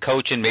into some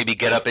coaching, maybe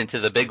get up into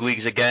the big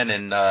leagues again,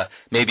 and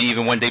maybe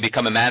even one day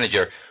become a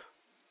manager.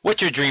 What's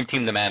your dream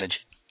team to manage?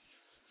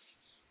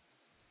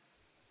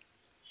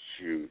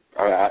 Shoot,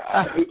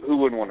 who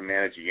wouldn't want to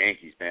manage the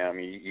Yankees, man? I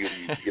mean, you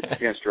get the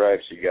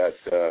pinstripes. You got,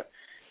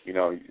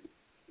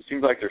 it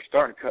seems like they're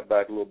starting to cut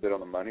back a little bit on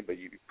the money, but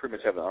you pretty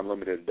much have an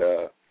unlimited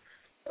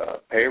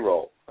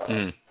payroll.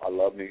 I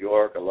love New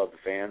York. I love the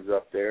fans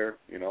up there.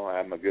 I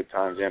have my good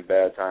times and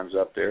bad times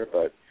up there,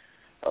 but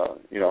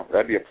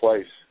that'd be a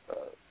place.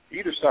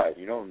 Either side,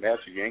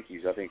 Mets or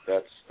Yankees. I think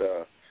that's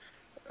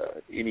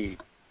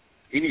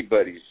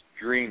anybody's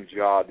dream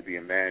job to be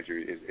a manager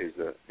is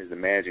to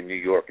manage in New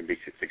York and be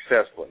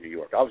successful in New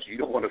York. Obviously, you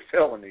don't want to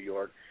fail in New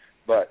York,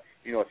 but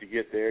if you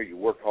get there, you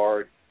work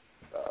hard.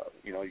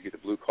 You get the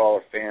blue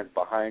collar fans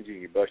behind you,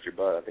 and you bust your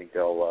butt. I think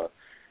they'll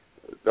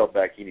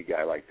back any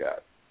guy like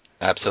that.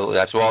 Absolutely.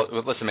 That's well.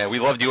 Listen, man, we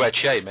loved you at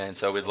Shea, man.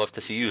 So we'd love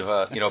to see you,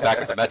 back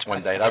with the Mets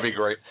one day. That'd be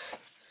great.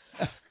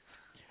 I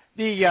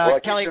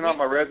keep sending out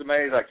my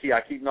resumes. I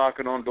keep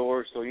knocking on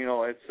doors. So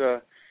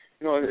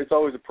it's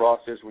always a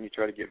process when you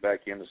try to get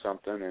back into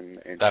something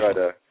and try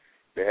to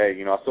say,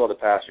 hey, I still have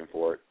the passion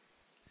for it.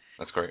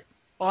 That's great.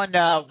 On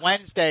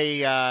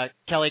Wednesday,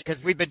 Kelly,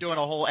 because we've been doing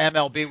a whole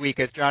MLB week,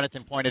 as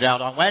Jonathan pointed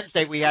out. On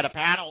Wednesday, we had a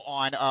panel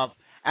on of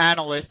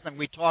analysts, and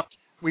we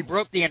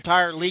broke the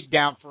entire league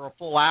down for a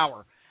full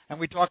hour, and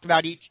we talked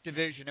about each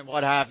division and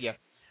what have you.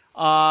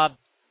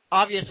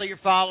 Obviously, you're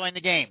following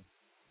the game.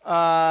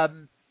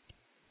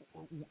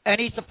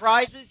 Any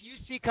surprises you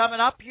see coming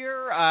up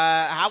here?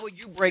 How would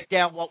you break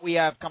down what we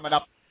have coming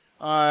up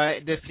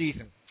this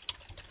season?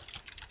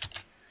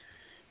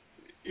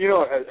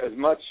 As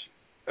much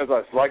as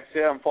I'd like to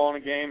say I'm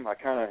following the game, I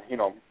kind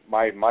of,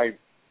 my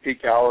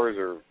peak hours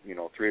are,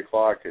 3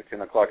 o'clock to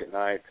 10 o'clock at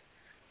night.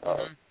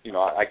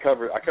 I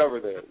cover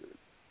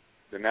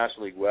the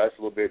National League West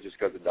a little bit just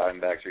because the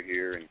Diamondbacks are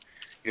here, and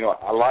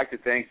I like the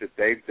things that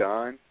they've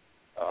done.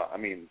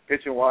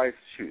 Pitching wise,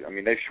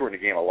 they've shortened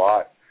the game a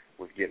lot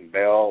with getting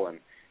Bell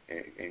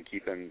and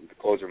keeping the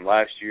closer from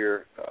last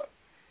year.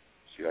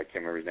 I can't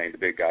remember his name, the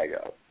big guy.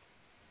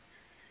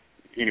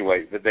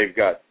 Anyway, that they've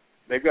got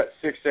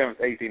 6th, 7th,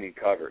 8th inning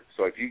covered.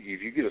 So if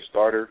you get a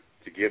starter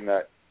to give them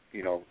that,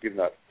 give them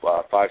that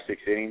 5,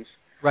 6 innings,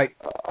 right?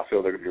 I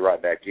feel they're going to be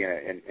right back in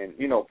it. And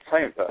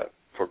playing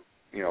for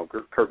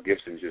Kirk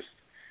Gibson,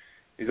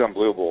 he's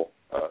unbelievable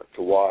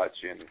to watch.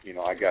 And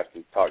I got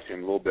to talk to him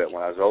a little bit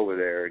when I was over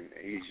there, and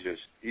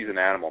he's an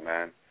animal,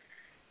 man.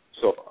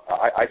 So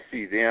I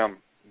see them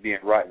being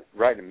right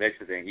in the mix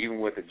of things, even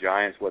with the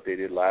Giants, what they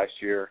did last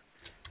year.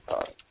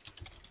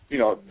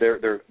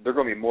 They're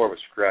going to be more of a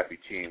scrappy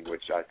team,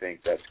 which I think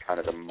that's kind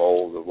of the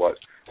mold of what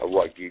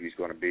Gibby's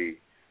going to be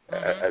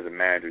as a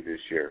manager this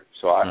year.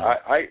 So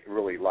I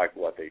really like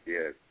what they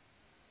did.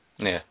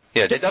 Yeah,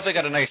 they definitely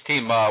got a nice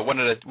team. One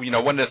of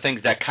the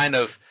things that kind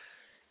of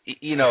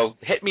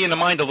hit me in the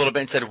mind a little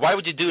bit and said, why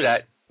would you do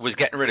that? Was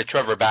getting rid of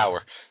Trevor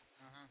Bauer.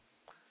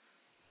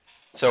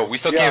 So we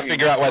still can't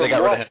figure out why they got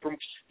rid of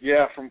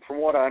him. From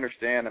what I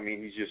understand,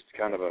 he's just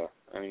kind of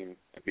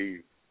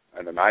be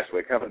in a nice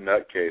way, kind of a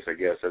nutcase, I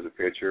guess, as a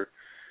pitcher.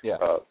 Yeah.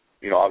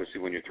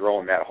 Obviously when you're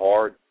throwing that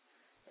hard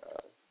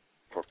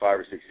for 5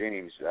 or 6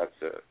 innings, that's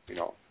a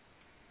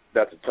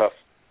tough,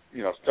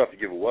 it's tough to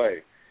give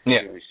away.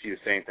 Yeah. You see the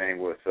same thing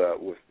with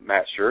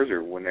Matt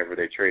Scherzer whenever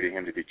they traded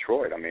him to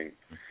Detroit.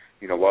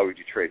 Why would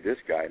you trade this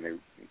guy? And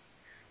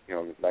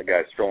that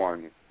guy's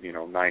throwing,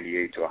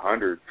 98 to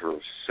 100 for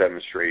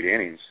 7 straight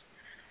innings.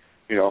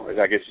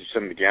 I guess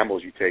some of the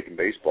gambles you take in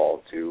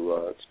baseball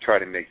to try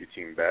to make your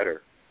team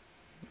better.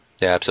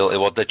 Yeah, absolutely.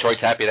 Well,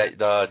 Detroit's happy that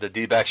the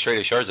D-backs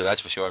traded Scherzer,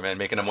 that's for sure, man,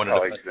 making them one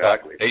of the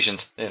best nations,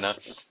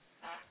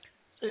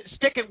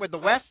 Sticking with the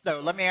West,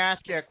 though, let me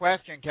ask you a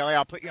question, Kelly.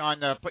 I'll put you on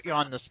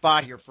the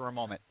spot here for a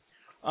moment.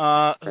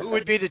 Who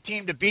would be the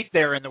team to beat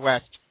there in the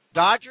West?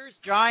 Dodgers,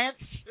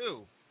 Giants,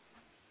 who?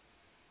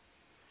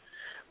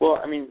 Well,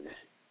 I mean,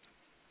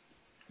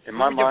 in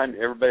my mind,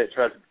 everybody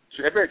tries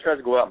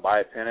to go out and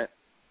buy a pennant.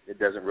 It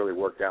doesn't really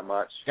work that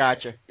much.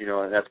 Gotcha.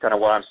 And that's kind of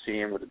what I'm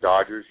seeing with the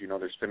Dodgers.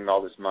 They're spending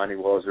all this money.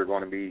 Well, is there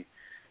going to be,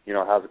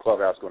 how's the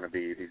clubhouse going to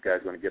be? Are these guys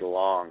going to get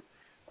along?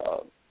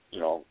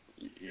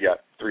 You got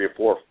three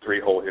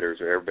hole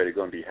hitters. Are everybody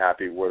going to be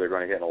happy where they're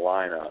going to get in a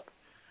lineup?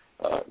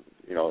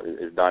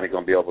 Is Donnie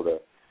going to be able to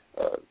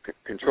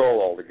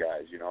control all the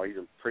guys? He's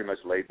a pretty much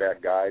laid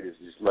back guy. Just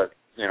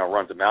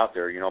runs them out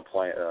there.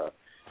 Playing.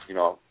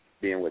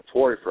 Being with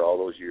Torrey for all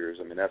those years.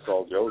 I mean, that's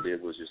all Joe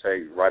did was just,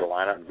 hey, write a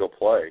lineup and go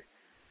play.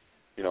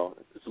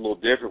 It's a little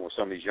different with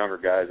some of these younger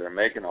guys that are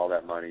making all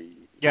that money.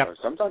 Yeah.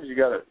 Sometimes you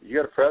gotta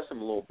press them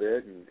a little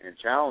bit and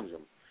challenge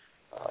them.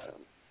 I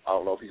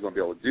don't know if he's going to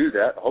be able to do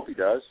that. I hope he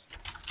does.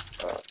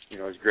 He's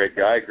a great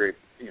guy.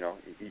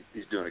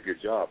 He's doing a good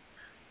job.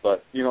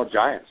 But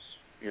Giants.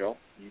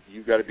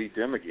 You got to beat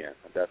them again.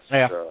 That's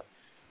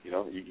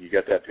you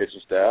got that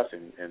pitching staff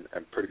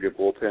and pretty good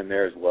bullpen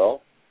there as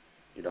well.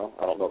 I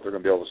don't know if they're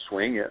going to be able to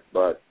swing it,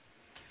 but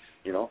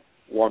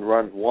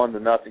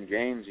 1-0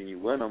 games and you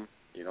win them.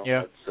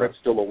 That's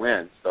still a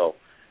win. So,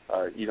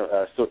 I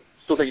still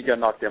think you got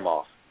to knock them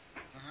off.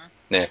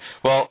 Yeah.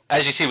 Well,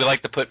 as you see, we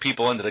like to put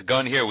people under the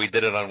gun here. We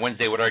did it on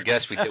Wednesday with our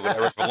guests. We did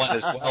whatever for one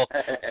as well.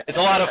 It's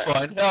a lot of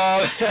fun.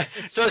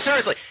 So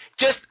seriously,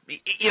 just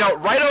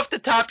right off the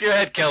top of your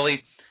head,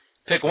 Kelly,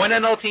 pick one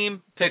NL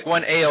team, pick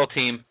one AL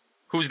team.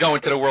 Who's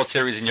going to the World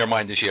Series in your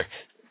mind this year?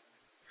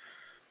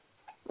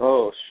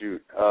 Oh,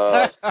 shoot.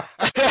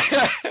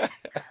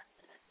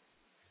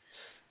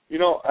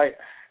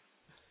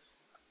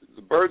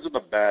 The birds and the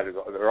bat,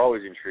 they're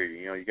always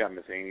intriguing. You got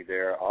Miss Aney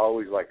there. I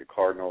always like the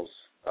Cardinals.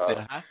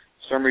 For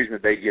some reason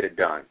they get it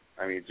done.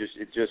 I mean, it just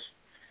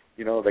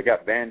they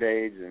got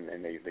Band-Aids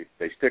and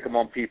they stick them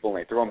on people and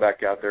they throw them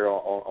back out there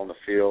on the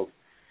field.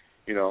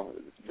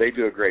 They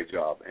do a great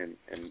job. And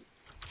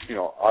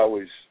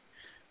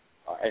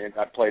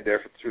I played there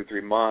for 2 or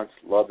 3 months,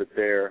 loved it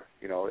there.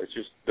 It's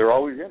just they're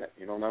always in it,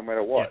 no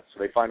matter what. Yeah. So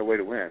they find a way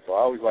to win. So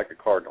I always like the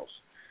Cardinals.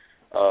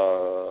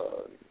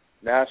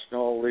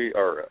 National League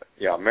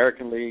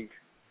American League,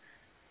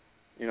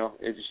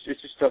 it's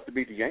just tough to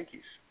beat the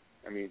Yankees.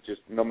 I mean, just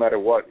no matter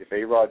what, if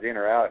A-Rod's in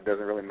or out, it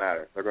doesn't really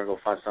matter. They're going to go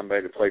find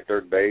somebody to play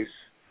third base,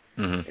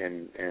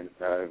 and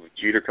if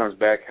Jeter comes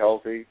back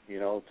healthy,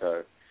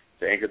 to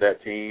anchor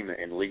that team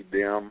and lead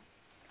them,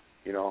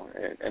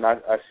 and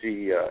I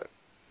see,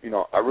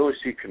 I really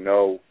see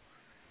Cano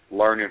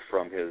learning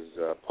from his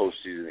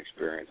postseason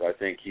experience. I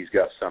think he's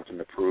got something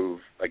to prove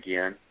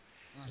again,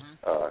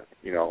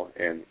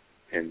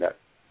 and that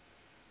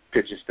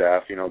pitching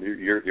staff,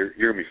 you're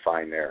gonna be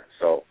fine there.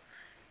 So,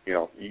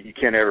 you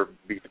can't ever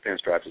beat the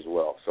Pinstripes as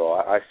well. So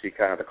I see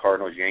kind of the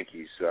Cardinals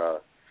Yankees,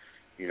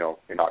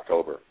 in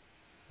October.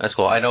 That's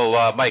cool. I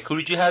know, Mike. Who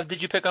did you have?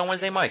 Did you pick on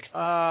Wednesday, Mike?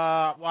 Well,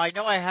 I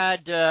know I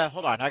had.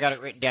 Hold on, I got it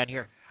written down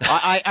here.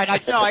 I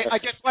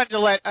just wanted to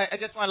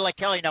let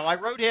Kelly know. I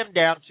wrote him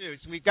down too,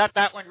 so we've got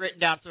that one written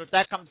down. So if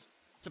that comes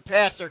to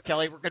pass, there,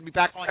 Kelly, we're going to be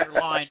back on your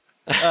line.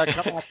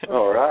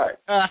 All right.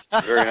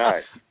 Very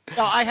nice.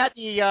 No, I had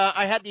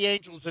the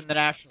Angels and the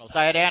Nationals.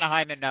 I had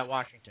Anaheim and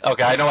Washington.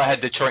 Okay, I know I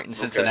had Detroit and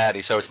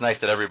Cincinnati, so it's nice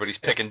that everybody's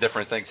picking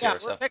different things here.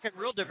 Yeah, we're picking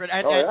real different.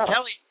 And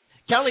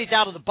Kelly's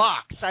out of the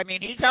box. I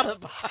mean, he's out of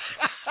the box.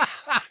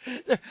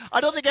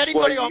 I don't think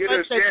anybody on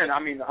Wednesday.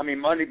 I mean,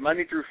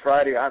 Monday through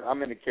Friday,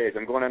 I'm in the cage.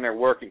 I'm going in there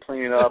working,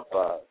 cleaning up,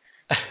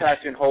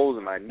 patching holes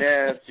in my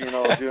nets, doing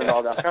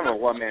all that. I'm kind of a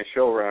one-man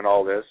show running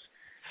all this,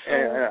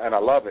 and I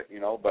love it,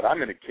 But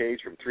I'm in the cage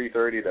from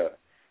 3:30 to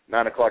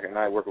 9 o'clock at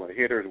night, working with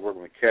hitters,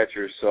 working with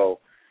catchers. So,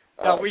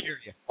 we hear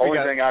you. Only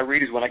thing I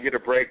read is when I get a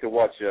break to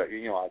watch. I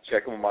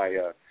check on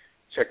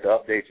check the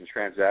updates and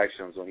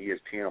transactions on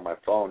ESPN on my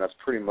phone. That's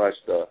pretty much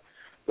the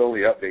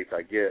only updates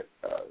I get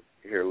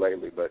here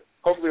lately. But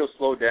hopefully it'll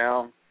slow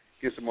down,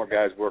 get some more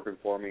guys working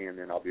for me, and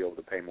then I'll be able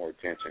to pay more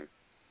attention.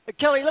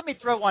 Kelly, let me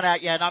throw one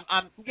at you, and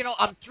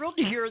I'm thrilled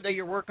to hear that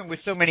you're working with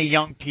so many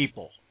young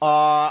people.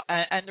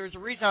 And there's a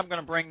reason I'm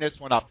going to bring this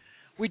one up.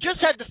 We just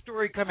had the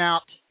story come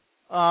out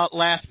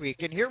last week,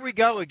 and here we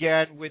go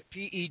again with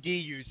PED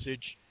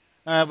usage.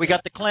 We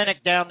got the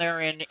clinic down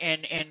there in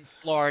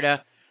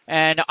Florida,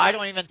 and I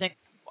don't even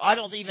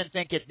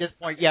think at this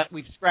point yet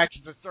we've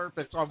scratched the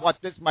surface on what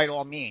this might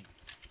all mean.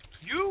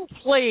 You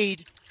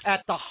played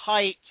at the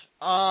height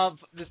of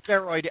the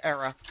steroid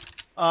era.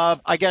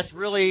 I guess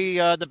really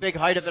the big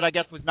height of it, I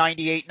guess, was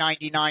 98,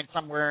 99,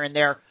 somewhere in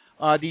there.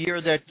 The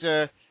year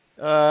that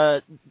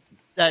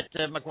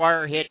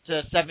McGuire hit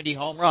 70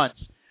 home runs.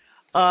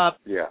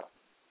 Yeah.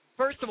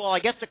 First of all, I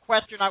guess the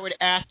question I would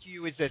ask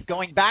you is this: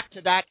 going back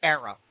to that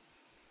era,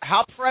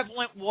 how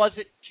prevalent was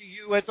it to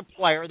you as a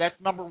player? That's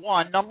number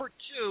one. Number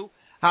two,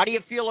 how do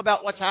you feel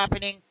about what's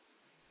happening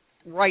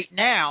right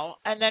now?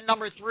 And then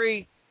number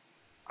three,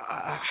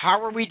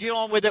 how are we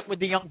dealing with it with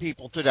the young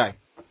people today?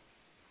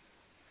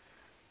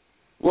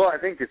 Well, I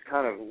think it's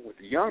kind of with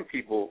the young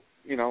people,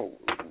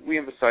 we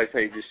emphasize,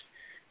 hey, just,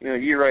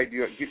 you're right,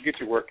 get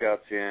your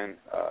workouts in.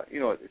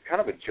 It's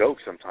kind of a joke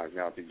sometimes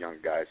now with the young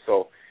guys.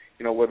 So,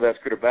 whether that's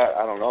good or bad,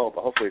 I don't know.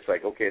 But hopefully it's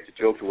like, okay, it's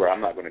a joke to where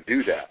I'm not going to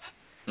do that.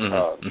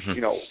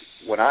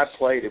 When I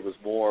played, it was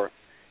more,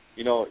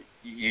 you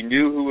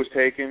knew who was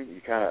taken.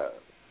 You kind of,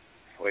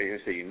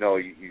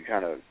 you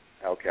kind of,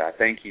 okay, I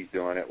think he's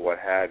doing it, what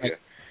have you.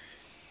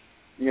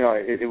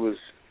 It was,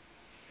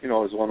 it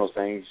was one of those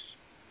things,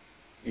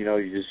 you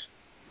just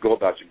go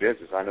about your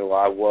business. I know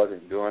I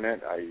wasn't doing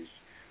it. I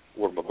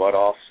worked my butt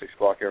off 6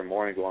 o'clock every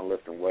morning going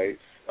lifting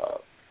weights.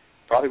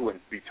 Probably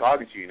wouldn't be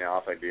talking to you now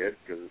if I did,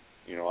 because,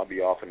 I'd be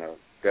off in a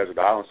desert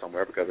island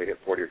somewhere because they hit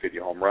 40 or 50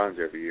 home runs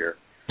every year,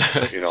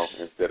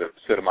 instead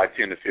of my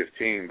 10 to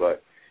 15.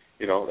 But,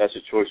 that's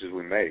the choices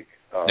we make.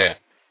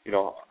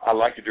 I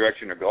like the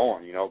direction they're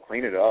going,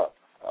 clean it up.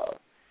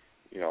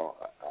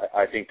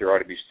 I think there ought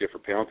to be stiffer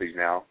penalties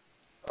now.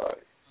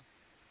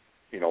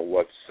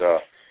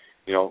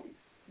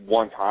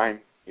 One time,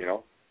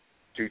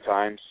 2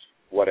 times,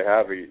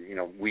 whatever,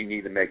 we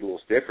need to make it a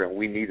little stiffer, and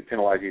we need to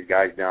penalize these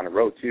guys down the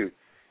road, too.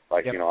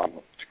 Like, I'm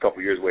a couple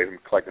of years away from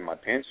collecting my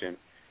pension.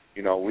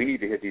 We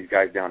need to hit these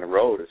guys down the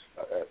road,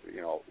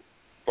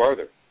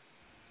 further.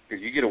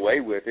 Because you get away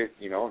with it,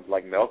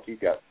 like Melky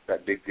got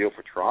that big deal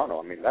for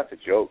Toronto. I mean, that's a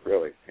joke,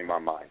 really, in my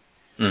mind.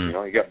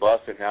 Mm-hmm. He got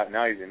busted.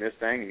 Now he's in this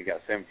thing, and he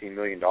got $17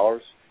 million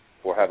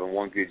for having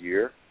one good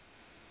year.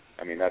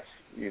 I mean, that's,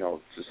 to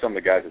some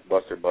of the guys that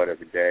bust their butt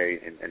every day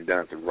and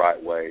done it the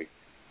right way,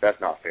 that's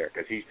not fair,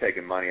 because he's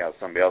taking money out of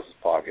somebody else's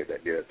pocket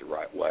that did it the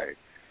right way.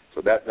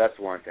 So that's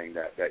one thing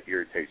that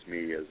irritates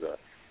me as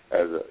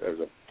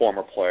a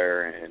former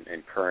player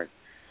and current,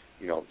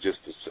 just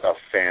a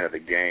fan of the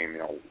game.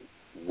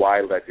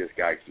 Why let this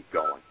guy keep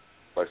going?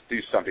 Let's do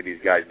something to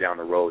these guys down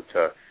the road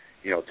to,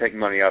 take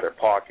money out of their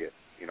pocket,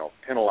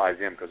 penalize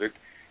them, because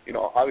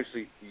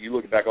obviously you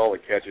look back all the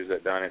catchers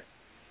that done it,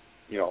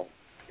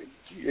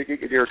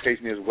 it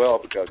irritates me as well,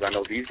 because I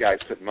know these guys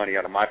took money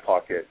out of my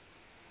pocket,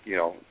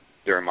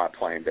 during my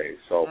playing days.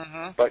 So,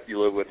 but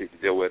you live with it, you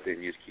deal with it,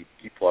 and you just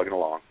keep plugging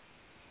along.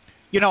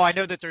 I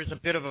know that there's a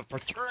bit of a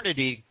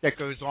fraternity that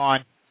goes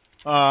on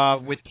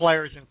with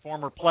players and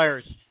former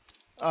players.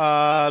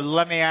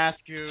 Let me ask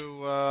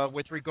you,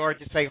 with regard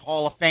to, say,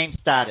 Hall of Fame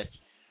status.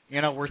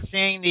 We're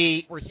seeing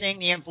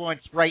the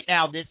influence right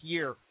now this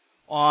year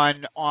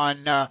on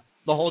the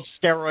whole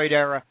steroid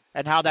era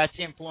and how that's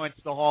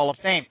influenced the Hall of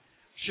Fame.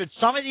 Should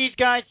some of these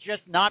guys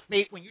just not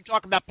be, when you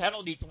talk about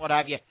penalties and what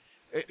have you,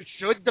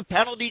 should the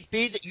penalties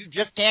be that you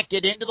just can't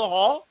get into the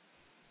Hall?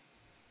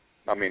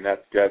 I mean,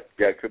 that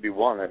could be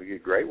one. That would be a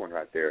great one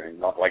right there. And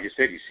like you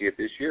said, you see it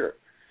this year.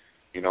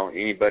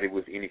 Anybody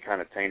with any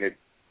kind of tainted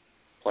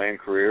playing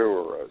career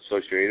or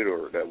associated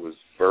or that was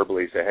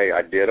verbally say, hey,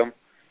 I did them,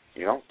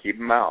 keep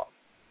them out.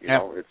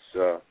 It's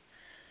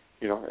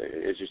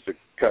just a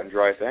cut and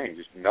dry thing.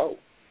 Just no.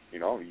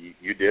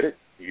 You did it.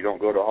 You don't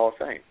go to the Hall of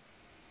Fame.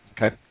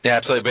 Okay. Yeah,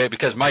 absolutely.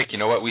 Because, Mike,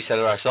 what we said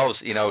it ourselves,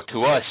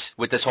 to us,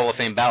 with this Hall of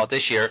Fame ballot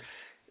this year,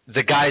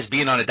 the guys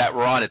being on it that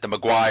were on it, the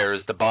McGuires,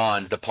 the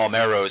Bonds, the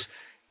Palmeiros,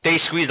 they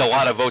squeezed a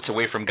lot of votes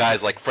away from guys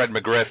like Fred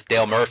McGriff,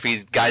 Dale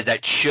Murphy, guys that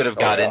should have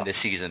got in this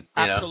season.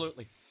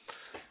 Absolutely.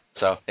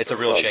 So it's a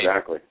real shame.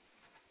 Exactly.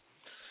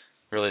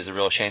 Really is a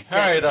real shame. All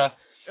right.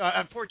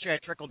 Unfortunately,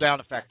 a trickle-down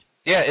effect.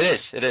 Yeah, it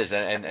is,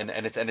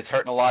 and it's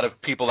hurting a lot of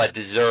people that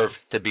deserve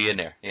to be in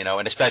there,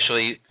 and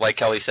especially like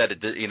Kelly said,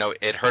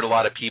 it hurt a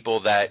lot of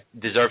people that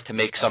deserve to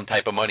make some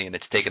type of money, and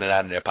it's taking it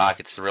out of their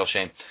pockets. It's a real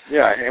shame.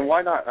 Yeah, and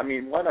why not? I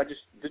mean, why not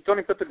just don't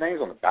even put the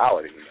names on the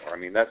ballot anymore? I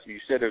mean, you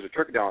said there's a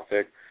trickle-down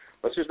effect.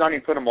 Let's just not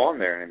even put them on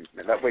there, and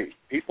that way,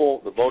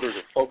 the voters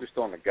are focused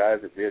on the guys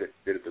that did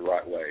it the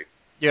right way.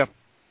 Yeah.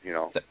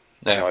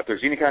 If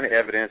there's any kind of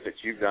evidence that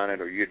you've done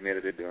it or you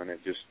admitted to doing it,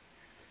 just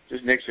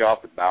nix you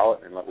off the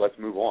ballot and let's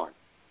move on.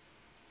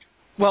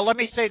 Well, let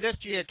me say this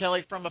to you,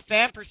 Kelly. From a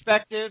fan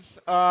perspective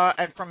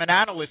and from an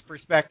analyst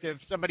perspective,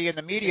 somebody in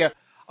the media,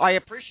 I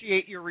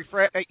appreciate your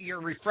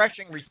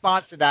refreshing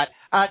response to that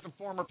as a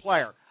former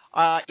player.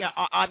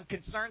 I'm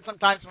concerned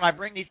sometimes when I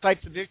bring these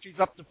types of issues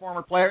up to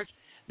former players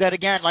that,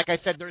 again, like I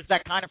said, there's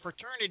that kind of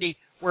fraternity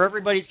where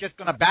everybody's just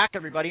going to back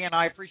everybody, and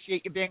I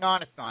appreciate you being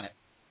honest on it.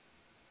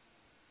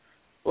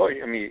 Well,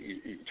 I mean,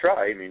 you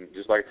try. I mean,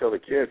 just like I tell the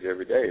kids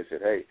every day, I said,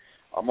 hey,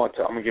 I'm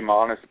gonna give my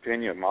honest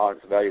opinion, my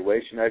honest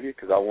evaluation of you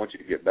because I want you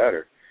to get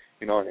better.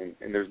 And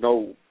there's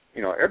no,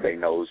 everybody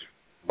knows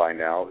by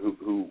now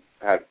who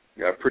had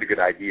a pretty good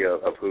idea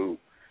of who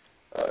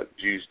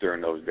juiced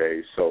during those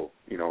days. So,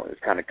 it's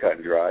kind of cut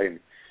and dry. And,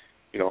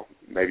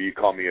 maybe you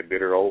call me a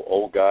bitter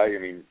old guy. I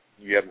mean,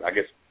 you have, I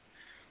guess,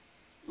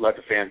 let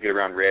the fans get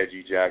around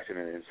Reggie Jackson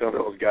and some of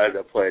those guys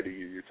that played.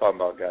 You're talking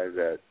about guys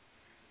that,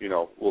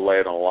 will lay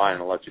it on the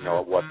line and let you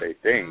know what they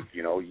think.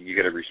 You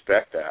got to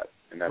respect that.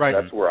 And that's Right.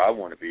 that's where I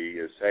want to be.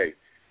 Is hey,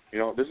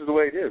 this is the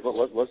way it is.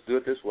 Let's do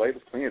it this way.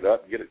 Let's clean it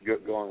up, get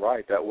it going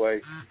right. That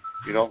way,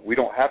 we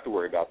don't have to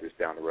worry about this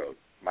down the road.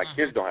 My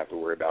kids don't have to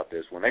worry about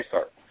this when they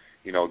start,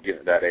 getting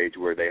to that age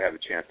where they have a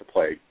chance to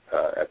play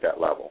at that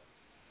level.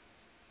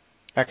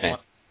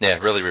 Excellent. Yeah,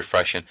 really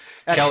refreshing.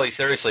 Kelly,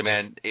 seriously,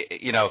 man,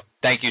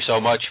 thank you so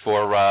much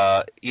for,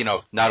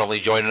 not only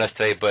joining us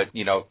today, but,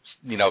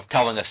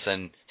 telling us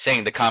and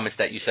saying the comments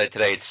that you said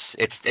today.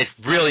 It's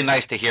really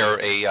nice to hear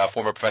a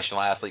former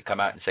professional athlete come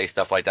out and say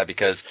stuff like that,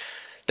 because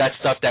that's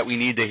stuff that we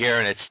need to hear,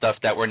 and it's stuff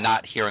that we're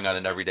not hearing on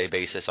an everyday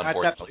basis,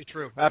 unfortunately. That's absolutely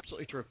true.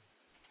 Absolutely true.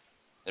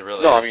 It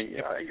really No, is. I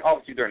mean,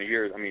 obviously during the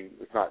years,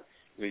 it's not,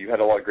 you've had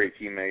a lot of great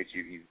teammates.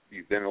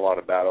 You've been in a lot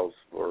of battles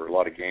or a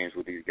lot of games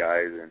with these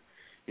guys, and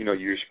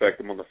you respect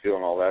them on the field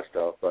and all that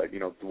stuff. But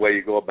the way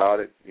you go about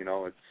it, it's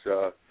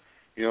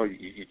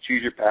you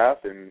choose your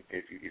path, and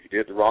if you did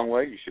it the wrong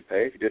way, you should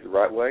pay. If you did it the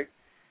right way,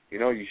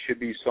 you should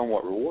be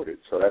somewhat rewarded.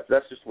 So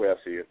that's just the way I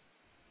see it.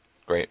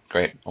 Great,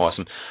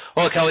 awesome.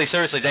 Well, Kelly,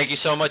 seriously, thank you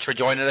so much for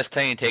joining us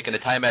today and taking the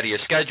time out of your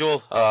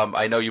schedule.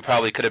 I know you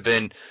probably could have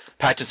been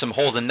patching some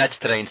holes in nets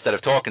today instead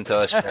of talking to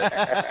us.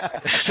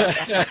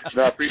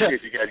 No, I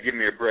appreciate you guys giving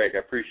me a break. I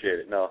appreciate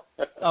it. No.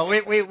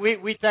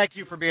 We thank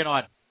you for being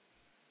on.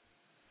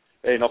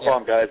 Hey, no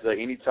problem, guys.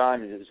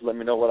 Anytime, just let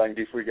me know what I can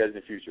do for you guys in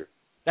the future.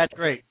 That's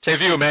great. Same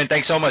for you, man.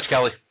 Thanks so much,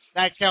 Kelly.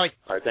 Thanks, Kelly.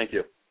 All right, thank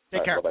you.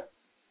 Take care. Bye-bye.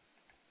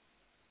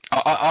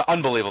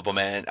 Unbelievable,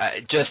 man.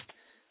 Just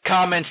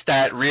comments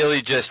that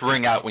really just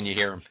ring out when you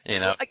hear them.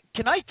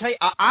 Can I tell you?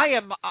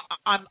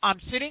 I'm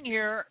sitting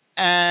here,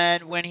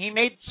 and when he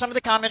made some of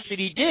the comments that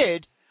he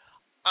did,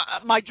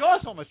 my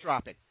jaw's almost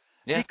dropping.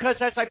 Yeah. Because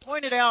as I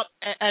pointed out,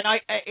 and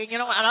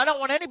I don't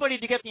want anybody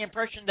to get the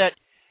impression that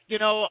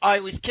I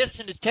was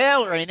kissing his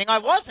tail or anything. I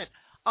wasn't.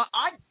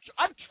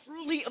 I'm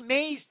truly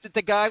amazed that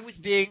the guy was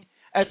being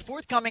as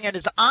forthcoming and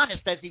as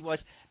honest as he was,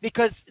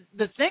 because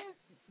the thing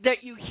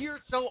that you hear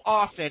so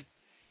often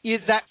is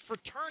that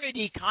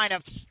fraternity kind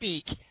of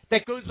speak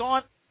that goes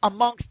on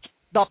amongst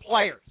the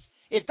players.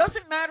 It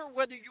doesn't matter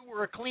whether you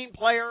were a clean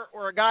player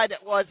or a guy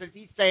that was, as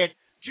he's saying,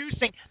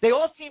 juicing. They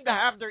all seem to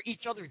have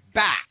each other's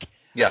back.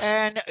 Yeah.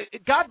 And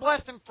God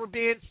bless him for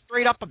being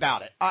straight up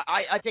about it.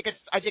 I think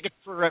it's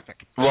terrific.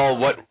 Well,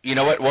 what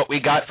we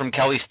got from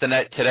Kelly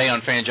Stinnett today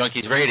on Fan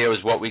Junkies Radio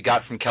is what we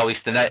got from Kelly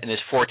Stinnett in his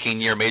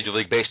 14-year Major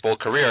League Baseball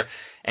career,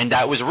 and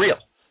that was real.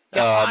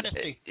 Yeah,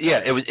 honesty. Yeah,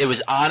 it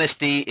was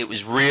honesty. It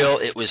was real.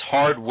 It was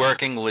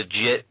hard-working,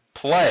 legit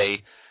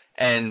play.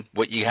 And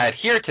what you had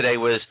here today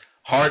was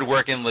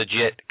hard-working,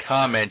 legit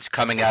comments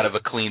coming out of a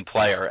clean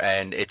player.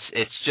 And it's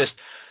just,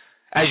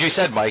 as you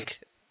said, Mike,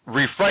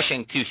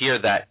 refreshing to hear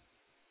that.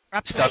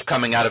 Absolutely. Stuff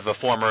coming out of a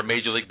former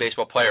Major League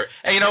Baseball player.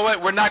 And you know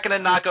what? We're not going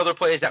to knock other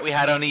players that we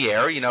had on the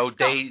air.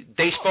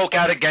 They spoke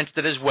out against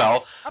it as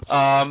well.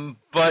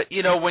 But,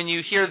 when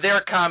you hear their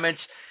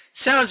comments,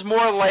 sounds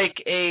more like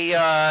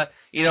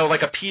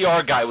like a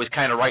PR guy was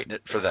kind of writing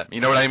it for them.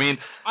 You know what I mean?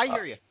 I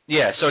hear you.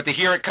 Yeah, so to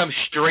hear it come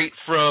straight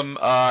from,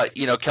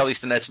 Kelly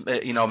Stinnett's,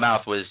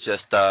 mouth was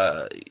just,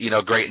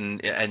 great.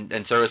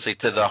 And seriously,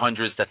 to the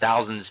hundreds to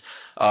thousands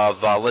of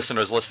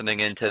listeners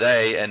listening in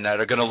today and that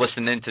are going to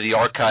listen into the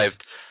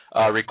archived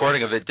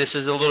recording of it, this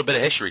is a little bit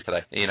of history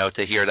today,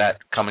 to hear that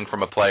coming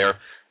from a player.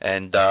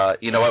 And,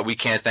 you know what, we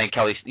can't thank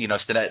Kelly,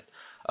 Stinnett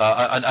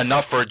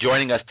enough for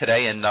joining us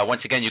today. And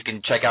once again, you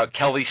can check out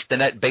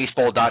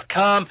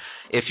KellyStinnettBaseball.com.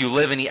 If you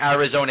live in the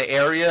Arizona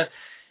area,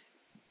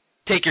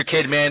 take your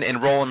kid, man,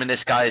 enroll him in this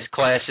guy's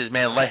classes,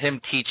 man. Let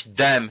him teach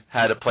them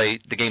how to play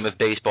the game of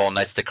baseball, and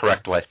that's the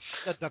correct way.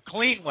 The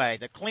clean way.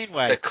 The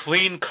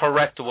clean,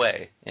 correct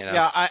way.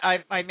 Yeah,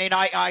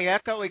 I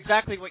echo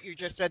exactly what you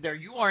just said there.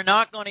 You are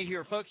not going to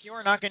hear, folks,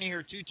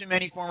 too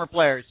many former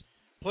players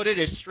put it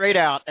as straight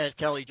out as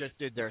Kelly just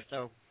did there.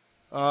 So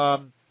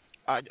I'm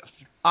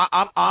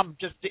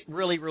just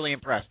really, really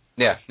impressed.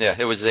 Yeah,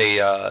 it was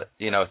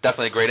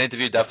definitely a great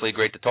interview, definitely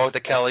great to talk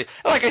to Kelly.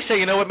 And like I say,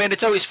 you know what, man,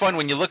 it's always fun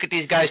when you look at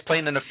these guys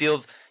playing in the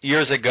field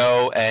years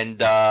ago, and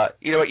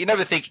you know what, you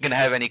never think you're going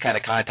to have any kind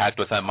of contact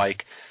with them,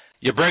 Mike.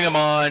 You bring them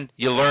on,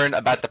 you learn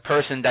about the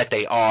person that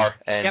they are,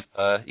 and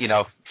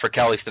yep. For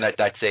Kelly Stinnett,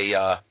 that's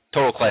a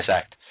total class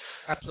act.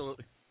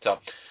 Absolutely. So.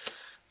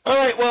 All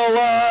right, well,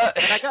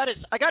 and I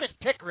got his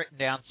pick written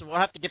down, so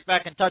we'll have to get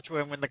back in touch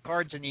with him when the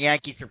Cards and the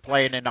Yankees are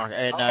playing in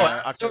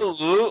October.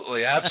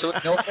 Absolutely.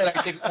 No,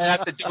 I think I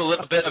have to do a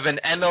little bit of an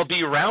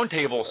MLB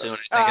roundtable soon.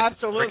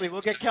 Absolutely,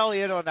 we'll get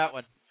Kelly in on that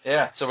one.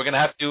 Yeah, so we're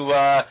gonna have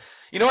to.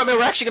 You know what, man?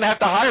 We're actually gonna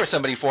have to hire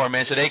somebody for him,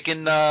 man, so they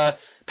can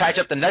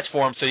patch up the nets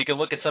for him, so you can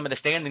look at some of the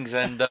standings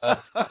and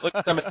look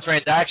at some of the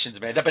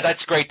transactions, man. But that's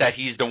great that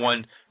he's the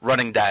one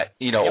running that,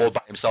 all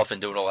by himself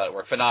and doing all that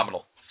work.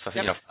 Phenomenal.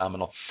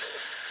 Phenomenal.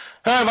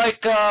 All right, Mike,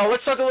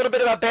 let's talk a little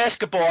bit about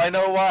basketball. I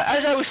know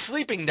as I was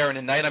sleeping during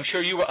the night, I'm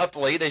sure you were up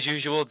late, as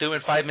usual,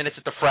 doing 5 minutes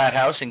at the frat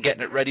house and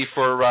getting it ready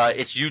for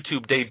its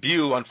YouTube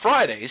debut on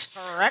Fridays.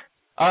 Correct.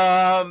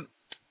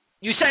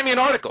 You sent me an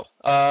article.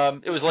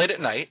 It was late at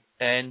night,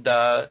 and,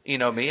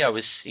 me, I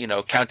was,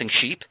 counting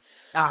sheep.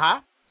 Uh-huh.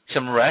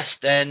 some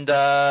rest. And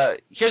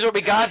here's what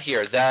we got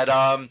here, that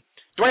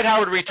Dwight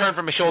Howard returned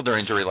from a shoulder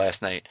injury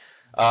last night.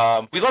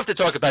 We love to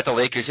talk about the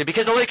Lakers here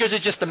because the Lakers are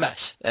just a mess.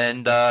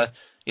 And,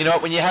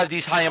 when you have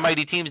these high and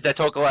mighty teams that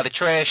talk a lot of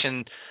trash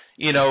and,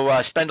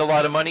 spend a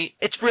lot of money,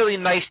 it's really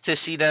nice to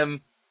see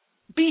them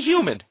be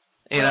human.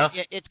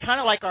 It's kind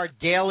of like our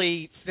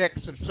daily fix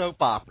of soap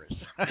operas.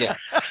 Yeah,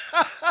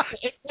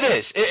 it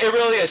is. It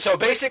really is.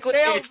 So basically,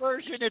 it's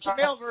a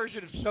male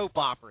version of soap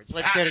operas.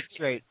 Let's get it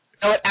straight.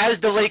 As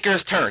the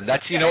Lakers turn,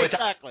 that's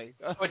exactly.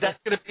 That's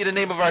going to be the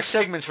name of our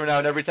segments from now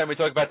on. Every time we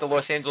talk about the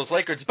Los Angeles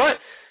Lakers, but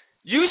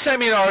you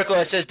sent me an article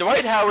that says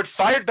Dwight Howard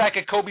fired back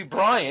at Kobe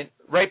Bryant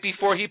right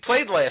before he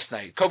played last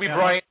night. Kobe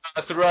Bryant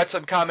threw out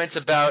some comments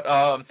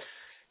about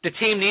the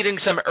team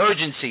needing some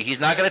urgency. He's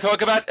not going to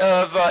talk about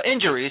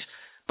injuries.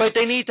 But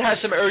they need to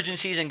have some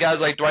urgencies, and guys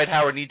like Dwight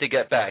Howard need to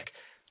get back.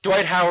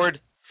 Dwight Howard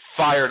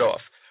fired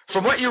off.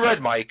 From what you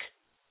read, Mike,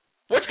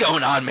 what's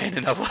going on, man,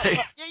 in L.A.?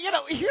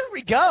 Here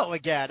we go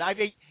again. I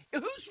mean,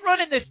 who's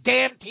running this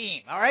damn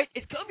team, all right?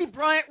 Is Kobe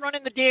Bryant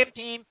running the damn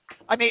team?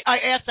 I mean, I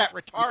asked that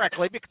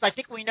rhetorically because I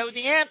think we know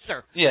the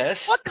answer. Yes.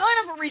 What kind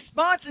of a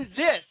response is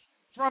this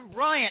from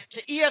Bryant to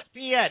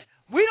ESPN?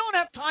 We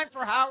don't have time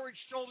for Howard's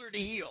shoulder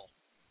to heal.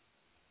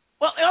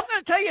 Well, I'm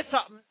going to tell you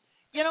something.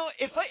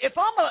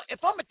 If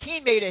I'm a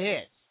teammate of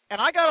his and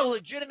I got a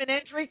legitimate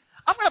injury,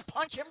 I'm going to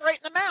punch him right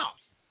in the mouth.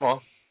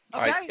 Well,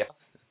 okay.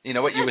 You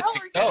know what you would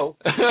think? No.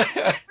 What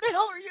the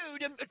hell are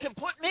you to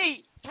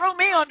throw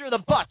me under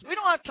the bus? We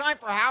don't have time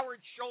for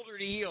Howard's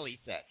shoulder to heal, he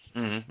says.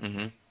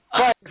 Mm-hmm.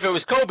 But if it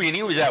was Kobe and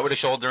he was out with a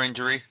shoulder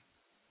injury.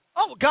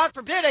 Oh, God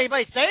forbid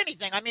anybody say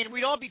anything. I mean,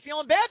 we'd all be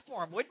feeling bad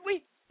for him, wouldn't we?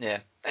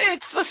 Yeah.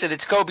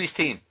 It's Kobe's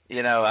team.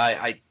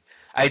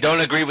 I don't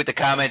agree with the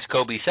comments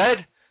Kobe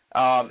said.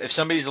 If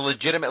somebody's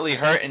legitimately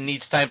hurt and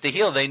needs time to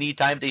heal, they need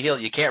time to heal.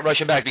 You can't rush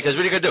him back because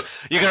what are you going to do?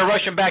 You're going to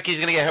rush him back, he's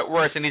going to get hurt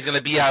worse, and he's going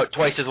to be out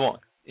twice as long.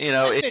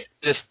 It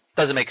just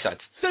doesn't make sense.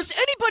 Does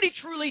anybody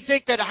truly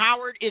think that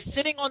Howard is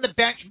sitting on the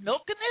bench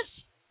milking this?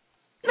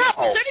 No.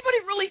 Does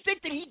anybody really think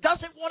that he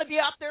doesn't want to be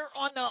out there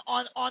on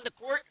the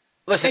court?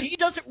 Listen, that he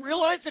doesn't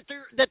realize that the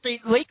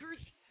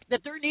Lakers, that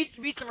there needs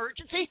to be some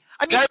urgency?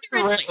 I mean,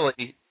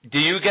 seriously,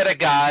 do you get a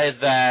guy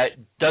that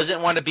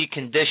doesn't want to be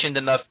conditioned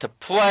enough to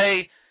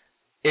play,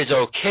 is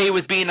okay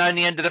with being on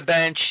the end of the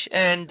bench,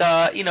 and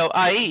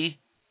i.e.,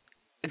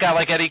 a guy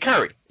like Eddie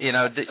Curry.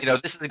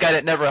 This is a guy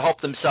that never helped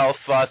himself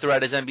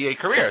throughout his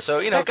NBA career. So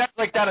guys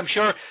like that, I'm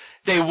sure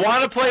they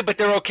want to play, but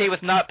they're okay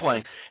with not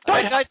playing.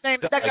 That guy's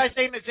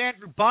name is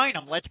Andrew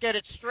Bynum. Let's get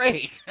it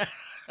straight.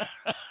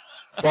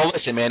 Well,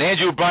 listen, man,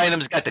 Andrew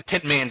Bynum's got the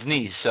Tin Man's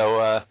knees,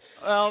 so.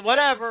 Well,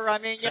 whatever. I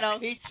mean,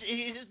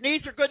 his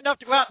knees are good enough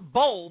to go out and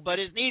bowl, but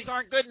his knees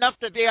aren't good enough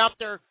to be out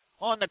there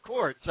on the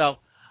court. So.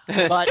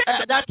 But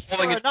that's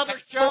for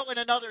another show and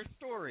another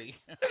story.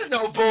 There's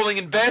no bowling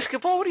in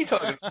basketball. What are you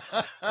talking about?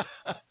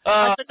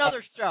 That's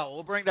another show.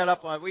 We'll bring that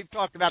up. We've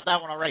talked about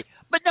that one already.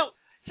 But no,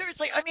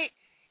 seriously, I mean,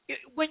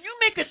 when you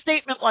make a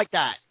statement like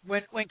that,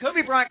 when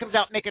Kobe Bryant comes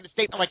out making a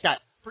statement like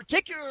that,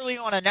 particularly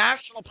on a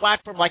national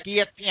platform like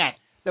ESPN,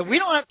 that we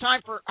don't have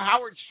time for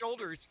Howard's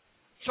shoulder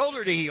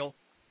to heal,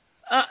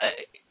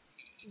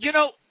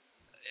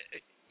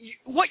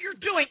 what you're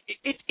doing,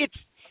 it's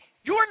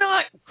you're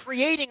not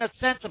creating a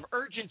sense of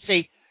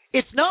urgency.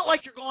 It's not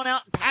like you're going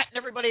out and patting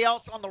everybody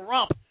else on the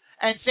rump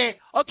and saying,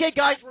 okay,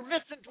 guys, we're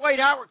missing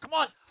Dwight Howard. Come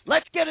on,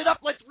 let's get it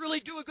up. Let's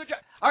really do a good job.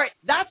 All right,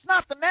 that's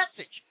not the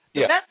message.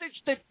 The message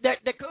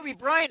that Kobe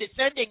Bryant is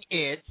sending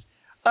is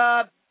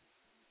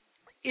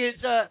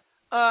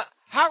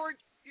Howard,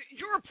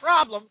 you're a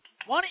problem.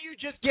 Why don't you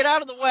just get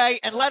out of the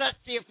way and let us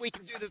see if we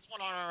can do this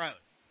one on our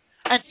own?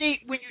 And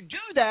see, when you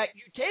do that,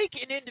 you take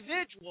an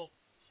individual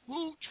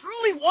who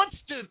truly wants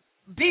to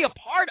be a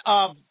part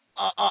of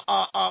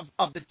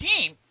the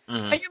team,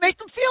 and you make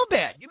them feel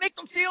bad. You make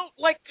them feel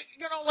like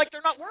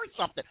they're not worth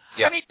something.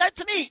 Yeah. I mean, that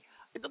to me,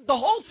 the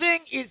whole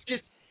thing is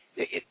just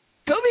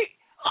Kobe.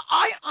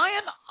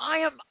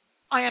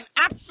 I am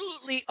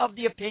absolutely of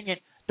the opinion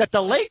that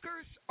the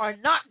Lakers are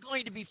not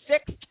going to be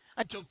fixed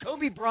until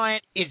Kobe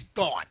Bryant is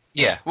gone.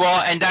 Yeah, well,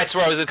 and that's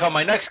where I was going to come.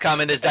 My next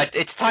comment is that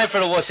it's time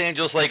for the Los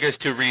Angeles Lakers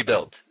to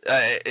rebuild.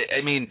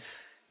 I mean,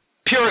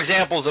 pure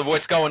examples of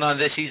what's going on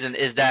this season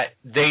is that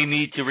they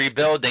need to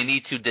rebuild. They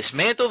need to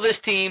dismantle this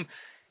team,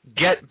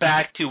 get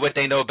back to what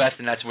they know best,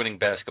 and that's winning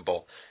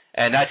basketball.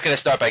 And that's going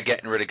to start by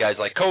getting rid of guys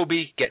like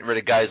Kobe, getting rid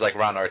of guys like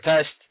Ron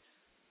Artest,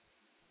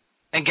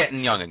 and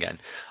getting young again.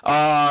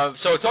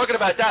 So talking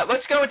about that,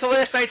 let's go into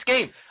last night's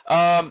game.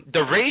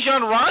 The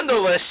Rajon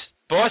Rondo-less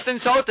Boston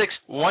Celtics,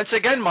 once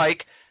again,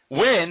 Mike,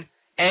 win,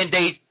 and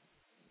they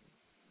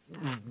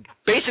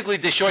basically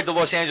destroyed the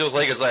Los Angeles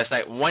Lakers last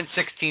night,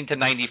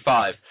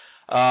 116-95.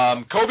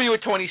 Kobe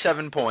with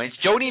 27 points.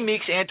 Jody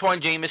Meeks,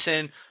 Antoine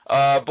Jamison,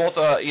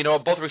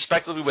 both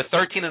respectively with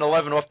 13 and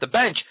 11 off the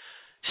bench.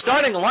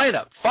 Starting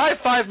lineup: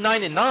 5,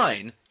 9, and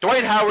 9.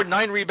 Dwight Howard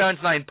 9 rebounds,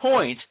 9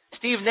 points.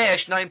 Steve Nash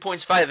 9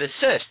 points, 5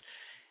 assists.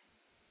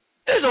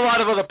 There's a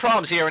lot of other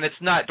problems here, and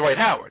it's not Dwight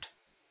Howard.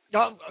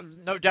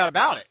 No doubt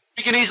about it.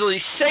 You can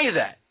easily say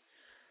that.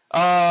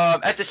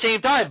 At the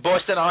same time,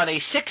 Boston on a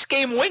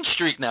 6-game win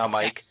streak now,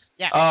 Mike.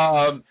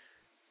 Yeah.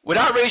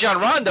 Without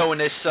Rajon Rondo in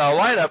this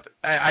lineup,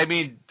 I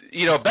mean,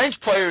 bench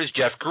players,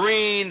 Jeff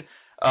Green,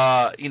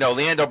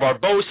 Leandro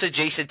Barbosa,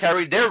 Jason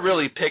Terry, they're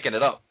really picking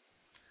it up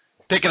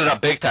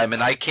big time,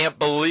 and I can't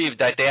believe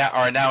that they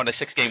are now in a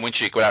 6-game win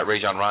streak without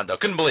Rajon Rondo.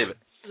 Couldn't believe it.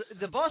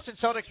 The Boston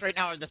Celtics right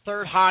now are the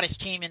third hottest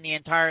team in the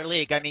entire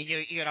league. I mean,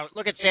 you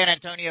look at San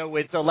Antonio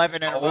with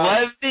 11 in a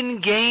row.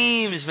 11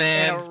 games,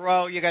 man. In a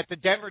row. You got the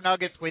Denver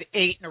Nuggets with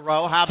 8 in a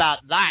row. How about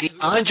that?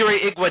 The Andre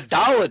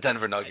Iguodala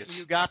Denver Nuggets.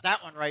 You got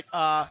that one right.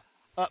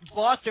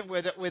 Boston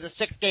with a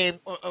 6-game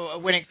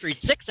winning streak,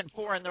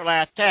 6-4 in their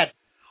last 10.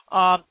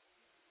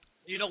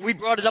 We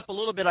brought it up a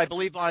little bit, I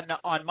believe,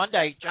 on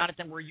Monday,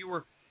 Jonathan, where you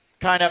were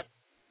kind of,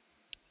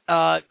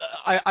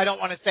 I don't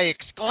want to say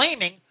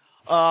exclaiming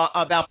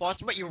about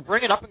Boston, but you were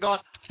bringing it up and going,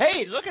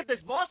 hey, look at this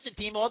Boston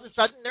team. All of a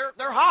sudden,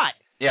 they're hot.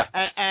 Yeah.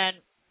 And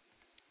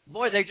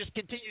boy, they just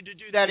continued to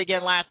do that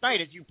again last night,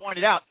 as you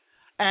pointed out.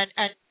 And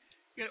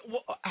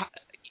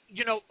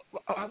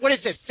what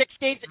is this? 6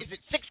 games? Is it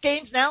 6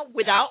 games now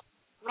without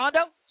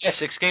Rondo? Yeah,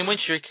 6-game win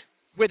streak.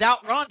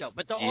 Without Rondo,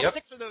 but all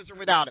 6 of those are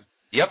without him.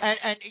 Yep.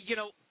 And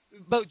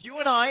both you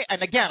and I,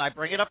 and again, I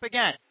bring it up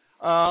again,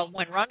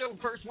 when Rondo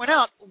first went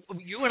out,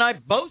 you and I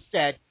both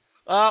said,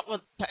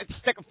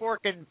 stick a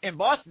fork in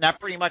Boston, that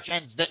pretty much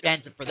ends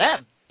it for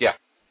them. Yeah.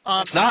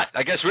 It's not.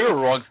 I guess we were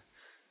wrong.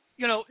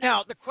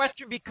 Now the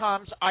question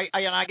becomes, I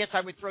guess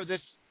I would throw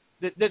this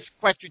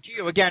question to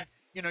you again.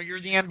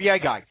 You're the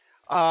NBA guy.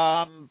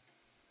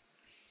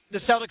 The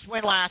Celtics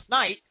win last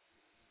night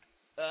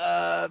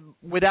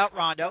without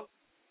Rondo.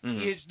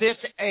 Mm-hmm.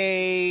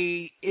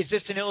 Is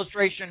this an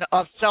illustration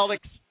of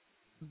Celtics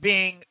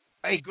being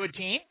a good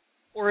team,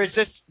 or is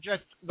this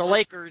just the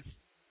Lakers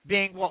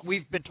being what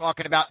we've been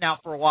talking about now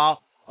for a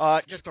while,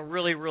 just a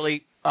really,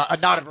 really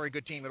not a very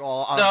good team at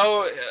all?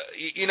 No,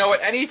 you know what?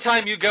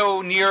 Anytime you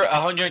go near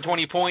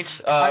 120 points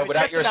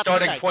without your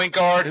starting point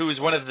guard, who is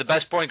one of the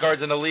best point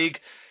guards in the league,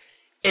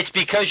 it's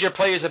because your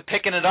players are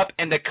picking it up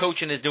and the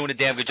coaching is doing a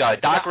damn good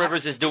job. Doc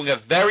Rivers is doing a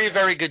very,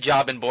 very good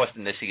job in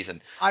Boston this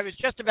season. I was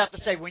just about to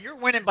say, when you're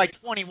winning by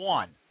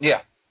 21, yeah.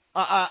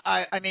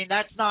 I mean,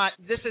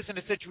 this isn't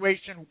a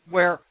situation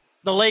where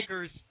the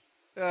Lakers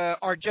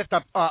are just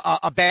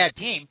a bad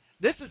team.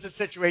 This is a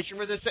situation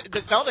where the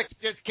Celtics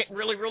just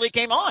really, really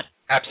came on.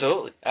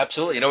 Absolutely,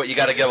 absolutely. You know what? You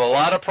got to give a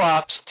lot of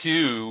props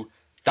to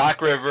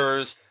Doc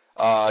Rivers,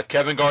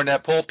 Kevin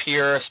Garnett, Paul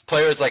Pierce,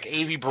 players like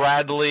Avery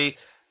Bradley,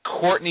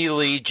 Courtney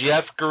Lee,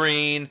 Jeff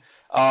Green,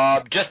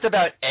 just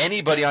about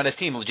anybody on this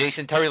team.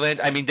 Jason Terry,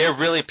 I mean, they're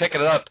really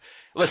picking it up.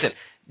 Listen,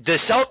 the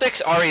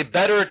Celtics are a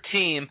better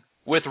team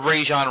with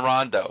Rajon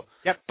Rondo.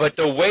 Yep. But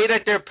the way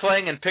that they're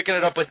playing and picking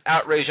it up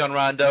without Rajon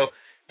Rondo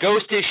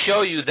goes to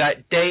show you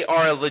that they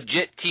are a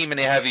legit team and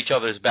they have each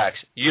other's backs.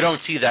 You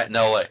don't see that in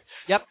L.A.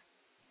 Yep.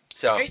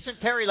 So Jason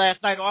Terry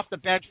last night off the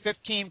bench,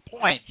 15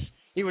 points.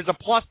 He was a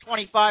plus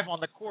 25 on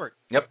the court.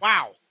 Yep.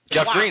 Wow.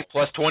 Jeff Green,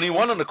 plus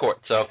 21 on the court.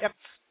 So yep.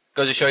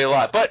 Goes to show you a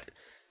lot. But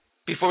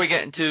before we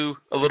get into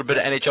a little bit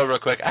of NHL real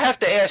quick, I have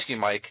to ask you,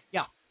 Mike.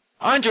 Yeah.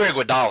 Andre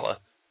Iguodala,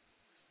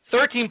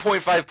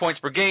 13.5 points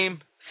per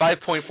game,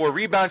 5.4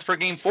 rebounds per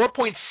game,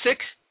 4.6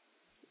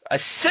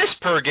 assists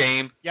per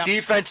game. Yep.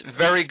 Defense,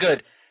 very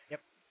good. Yep.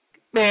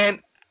 Man,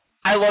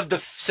 I love the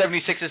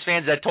 76ers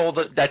fans that told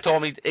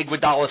me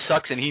Iguodala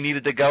sucks and he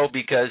needed to go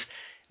because,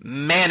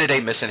 man, are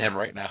they missing him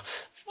right now.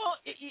 Well,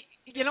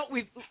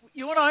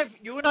 you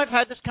and I've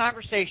had this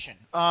conversation,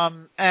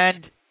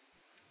 and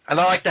I'd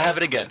like to have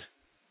it again.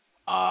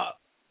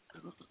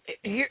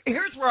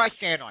 Here's where I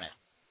stand on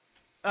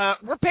it.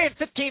 We're paying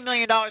 $15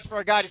 million for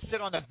a guy to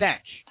sit on the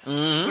bench.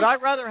 Mm-hmm. Would I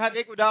rather have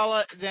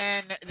Iguodala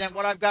than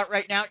what I've got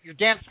right now? You're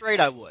damn straight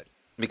I would.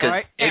 Because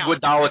right?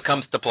 Iguodala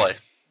comes to play.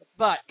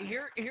 But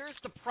here's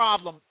the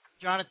problem,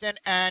 Jonathan,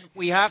 and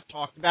we have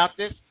talked about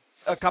this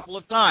a couple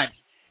of times.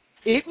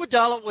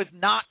 Iguodala was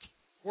not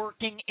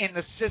working in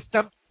the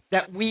system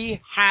that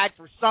we had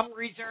for some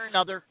reason or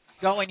another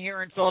going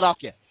here in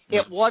Philadelphia.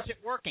 It wasn't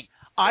working.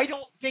 I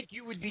don't think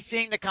you would be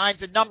seeing the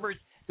kinds of numbers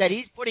that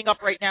he's putting up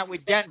right now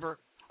with Denver.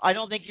 I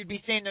don't think you'd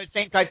be seeing those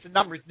same types of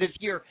numbers this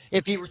year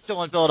if he were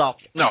still in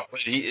Philadelphia. No,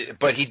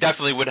 but he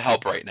definitely would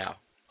help right now.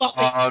 Well,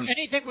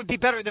 anything would be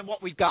better than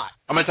what we've got.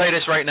 I'm going to tell you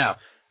this right now.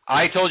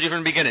 I told you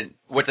from the beginning,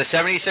 what the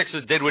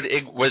 76ers did with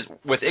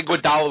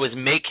Iguodala was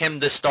make him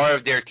the star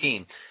of their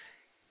team.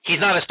 He's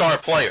not a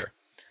star player.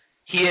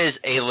 He is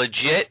a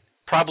legit,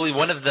 probably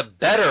one of the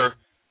better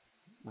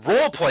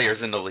role players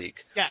in the league.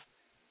 Yeah.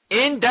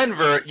 In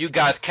Denver, you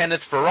got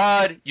Kenneth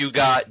Farad, you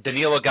got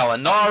Danilo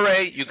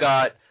Gallinari, you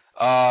got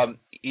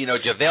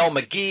JaVale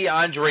McGee,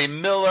 Andre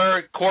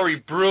Miller,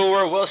 Corey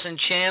Brewer, Wilson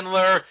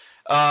Chandler,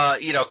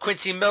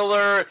 Quincy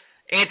Miller,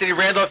 Anthony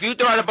Randolph. You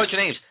throw out a bunch of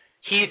names.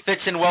 He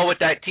fits in well with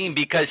that team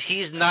because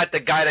he's not the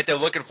guy that they're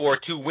looking for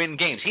to win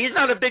games. He's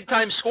not a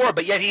big-time scorer,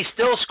 but yet he's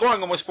still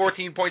scoring almost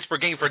 14 points per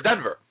game for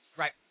Denver.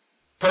 Right.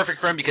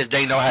 Perfect for him because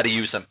they know how to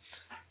use him.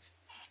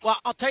 Well,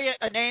 I'll tell you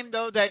a name,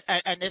 though, that,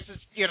 and this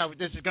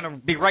is going to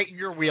be right in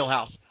your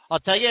wheelhouse. I'll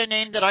tell you a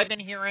name that I've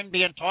been hearing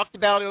being talked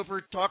about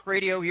over talk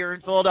radio here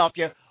in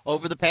Philadelphia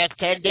over the past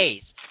 10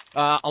 days.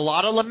 A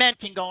lot of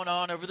lamenting going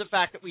on over the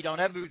fact that we don't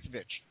have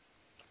Vucevic.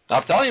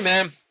 I'm telling you,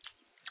 man.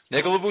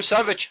 Nikola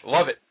Vucevic,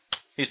 love it.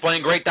 He's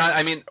playing great.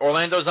 I mean,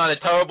 Orlando's on a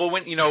terrible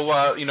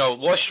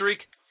loss streak.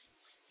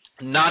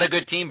 Not a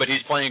good team, but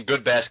he's playing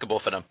good basketball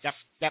for them.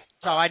 Yep.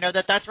 So I know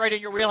that's right in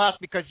your wheelhouse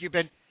because you've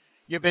been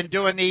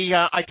doing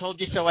the I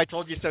told you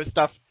so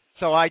stuff.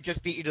 So I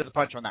just beat you to the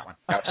punch on that one.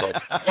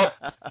 Absolutely. Well,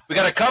 we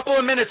got a couple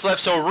of minutes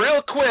left, so real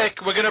quick,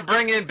 we're going to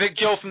bring in Big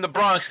Joe from the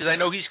Bronx because I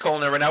know he's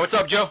calling there right now. What's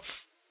up, Joe?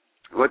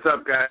 What's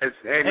up, guys?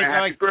 Hey man,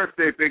 happy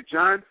birthday, Big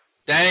John.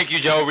 Thank you,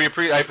 Joe.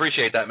 I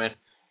appreciate that, man.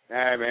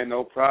 Hey, man,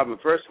 no problem.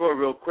 First of all,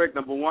 real quick,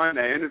 number one,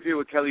 that interview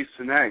with Kelly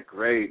Stinnett,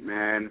 great,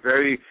 man.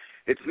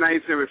 It's nice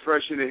and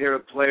refreshing to hear a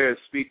player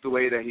speak the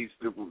way that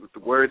the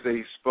words that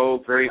he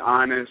spoke, very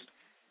honest.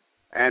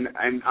 And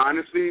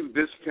honestly,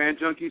 this Fan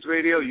Junkies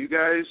Radio, you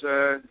guys,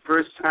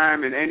 first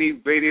time in any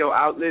radio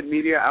outlet,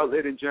 media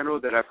outlet in general,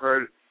 that I've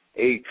heard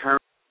a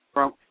current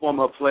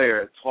former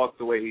player talk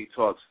the way he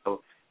talks.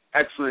 So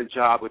excellent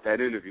job with that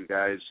interview,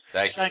 guys.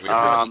 Thank you.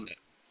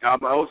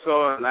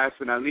 Also, last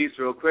but not least,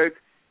 real quick,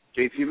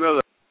 JT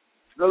Miller.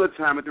 Miller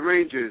time at the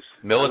Rangers.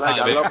 Miller time.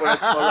 I love what I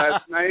saw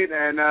last night,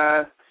 and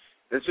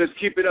let's just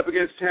keep it up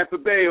against Tampa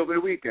Bay over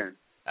the weekend.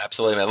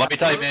 Absolutely, man. Let me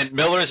tell you, man,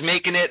 Miller's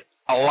making it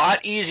a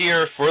lot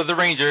easier for the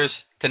Rangers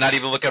to not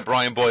even look at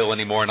Brian Boyle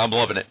anymore, and I'm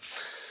loving it.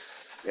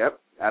 Yep,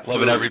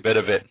 absolutely. Loving every bit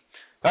of it.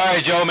 All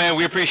right, Joe, man,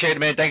 we appreciate it,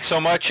 man. Thanks so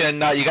much,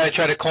 and you got to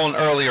try to call in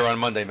earlier on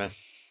Monday, man.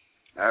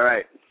 All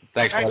right.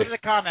 Thanks, buddy. Thanks for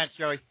the comments,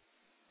 Joey.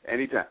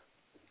 Anytime.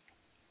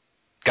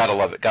 Gotta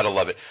love it.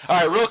 All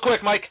right, real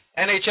quick, Mike,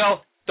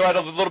 NHL, throw out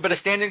a little bit of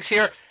standings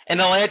here. In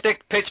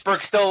Atlantic,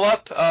 Pittsburgh still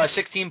up,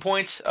 16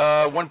 points,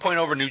 1 point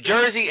over New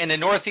Jersey. In the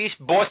Northeast,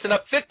 Boston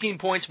up 15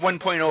 points, 1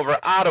 point over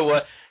Ottawa.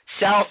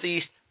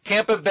 Southeast,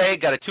 Tampa Bay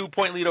got a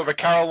 2-point lead over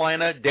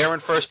Carolina. They're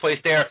in first place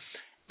there.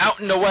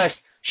 Out in the West,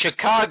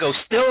 Chicago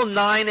still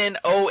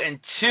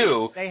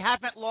 9-0-2. They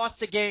haven't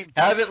lost a game.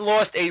 Haven't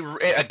lost a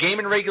game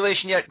in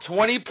regulation yet.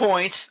 20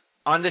 points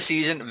on the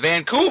season.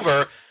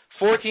 Vancouver,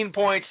 14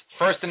 points,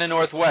 first in the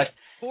Northwest.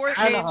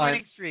 Four-game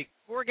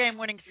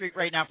winning streak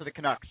right now for the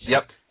Canucks.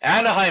 Yep.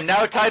 Anaheim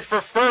now tied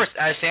for first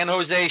as San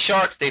Jose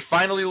Sharks. They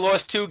finally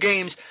lost 2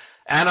 games.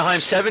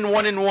 Anaheim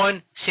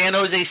 7-1-1, San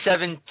Jose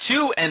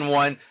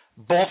 7-2-1,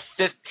 both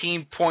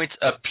 15 points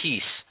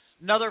apiece.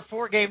 Another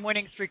 4-game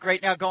winning streak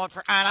right now going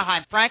for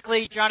Anaheim.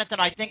 Frankly, Jonathan,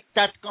 I think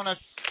that's going to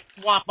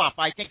swap up.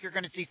 I think you're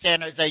going to see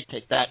San Jose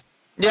take that.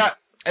 Yeah,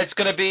 it's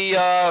going to be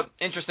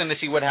interesting to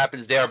see what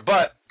happens there.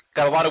 But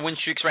got a lot of win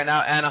streaks right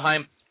now.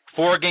 Anaheim,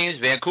 4 games.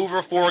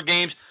 Vancouver, 4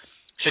 games.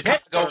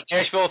 Chicago,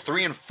 Nashville,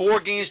 3 and 4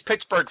 games.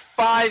 Pittsburgh,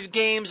 5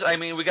 games. I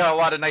mean, we got a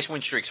lot of nice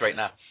win streaks right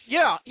now.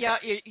 Yeah,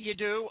 you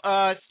do.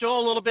 Still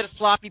a little bit of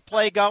sloppy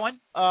play going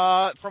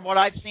from what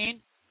I've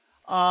seen.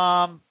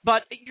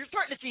 But you're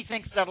starting to see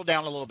things settle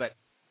down a little bit.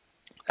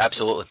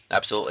 Absolutely.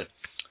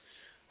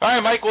 All right,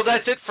 Mike, well,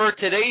 that's it for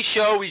today's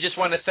show. We just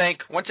want to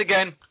thank, once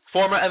again,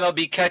 former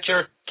MLB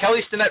catcher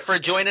Kelly Stinnett for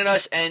joining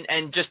us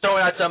and just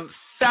throwing out some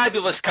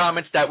fabulous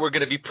comments that we're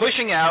going to be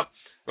pushing out.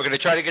 We're going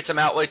to try to get some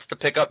outlets to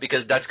pick up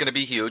because that's going to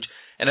be huge.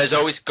 And as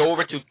always, go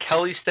over to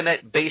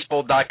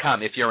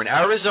KellyStinnettBaseball.com. If you're in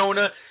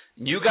Arizona,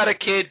 you got a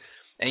kid,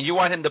 and you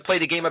want him to play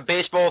the game of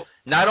baseball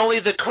not only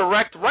the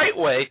correct right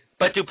way,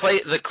 but to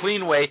play the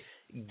clean way,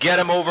 get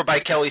him over by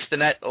Kelly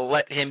Stinnett.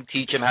 Let him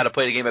teach him how to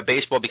play the game of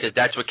baseball because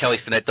that's what Kelly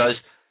Stinnett does.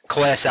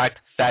 Class act,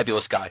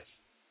 fabulous guy.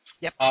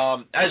 Yep.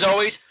 As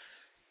always,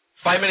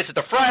 5 minutes at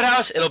the Frat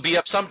House. It'll be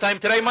up sometime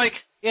today, Mike.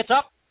 It's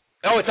up.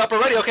 Oh, it's up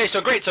already? Okay,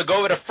 so great. So go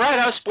over to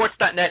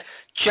FratHouseSports.net.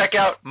 Check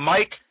out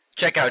Mike.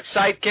 Check out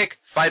Sidekick.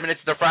 5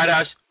 minutes at the Frat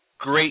House.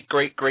 Great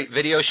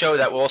video show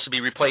that will also be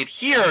replayed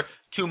here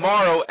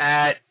tomorrow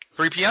at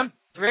 3 p.m.?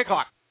 3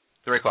 o'clock.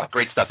 3 o'clock.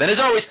 Great stuff. And as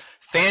always,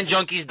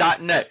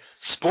 FanJunkies.net.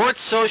 Sports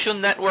social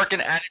network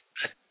and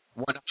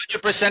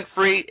 100%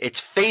 free. It's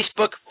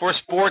Facebook for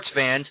sports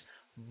fans,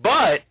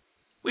 but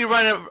we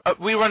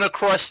run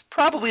across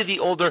probably the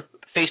older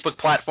Facebook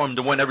platform,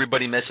 the one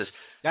everybody misses.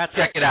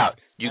 Check it out.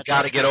 You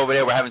got to get over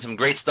there. We're having some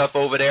great stuff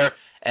over there.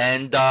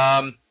 And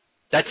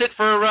that's it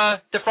for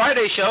the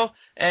Friday show.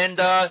 And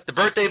the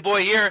birthday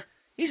boy here,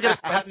 he's going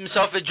to have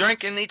himself a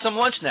drink and eat some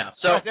lunch now.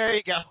 So there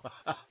you go.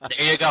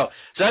 There you go.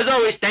 So as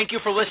always, thank you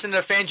for listening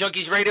to Fan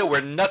Junkies Radio.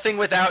 We're nothing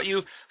without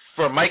you.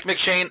 For Mike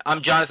McShane,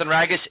 I'm Jonathan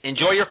Ragus.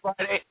 Enjoy your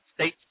Friday.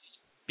 Stay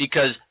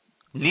because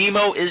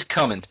Nemo is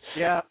coming.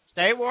 Yeah.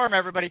 Stay warm,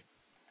 everybody.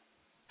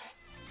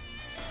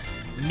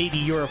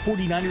 Maybe you're a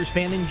 49ers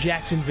fan in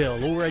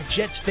Jacksonville or a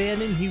Jets fan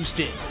in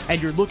Houston,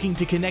 and you're looking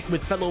to connect with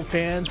fellow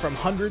fans from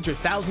hundreds or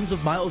thousands of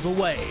miles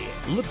away.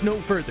 Look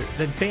no further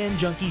than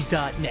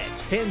FanJunkies.net.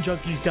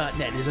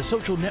 FanJunkies.net is a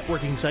social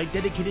networking site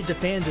dedicated to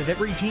fans of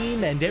every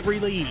team and every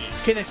league.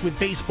 Connect with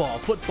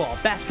baseball, football,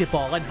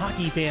 basketball, and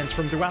hockey fans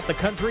from throughout the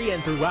country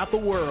and throughout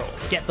the world.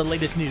 Get the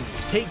latest news,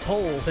 take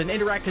polls, and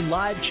interact in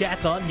live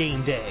chats on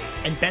game day.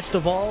 And best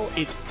of all,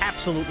 it's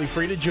absolutely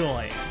free to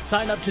join.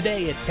 Sign up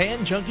today at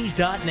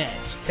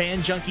FanJunkies.net.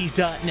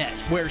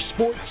 FanJunkies.net, where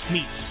sports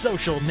meets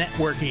social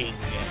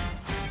networking.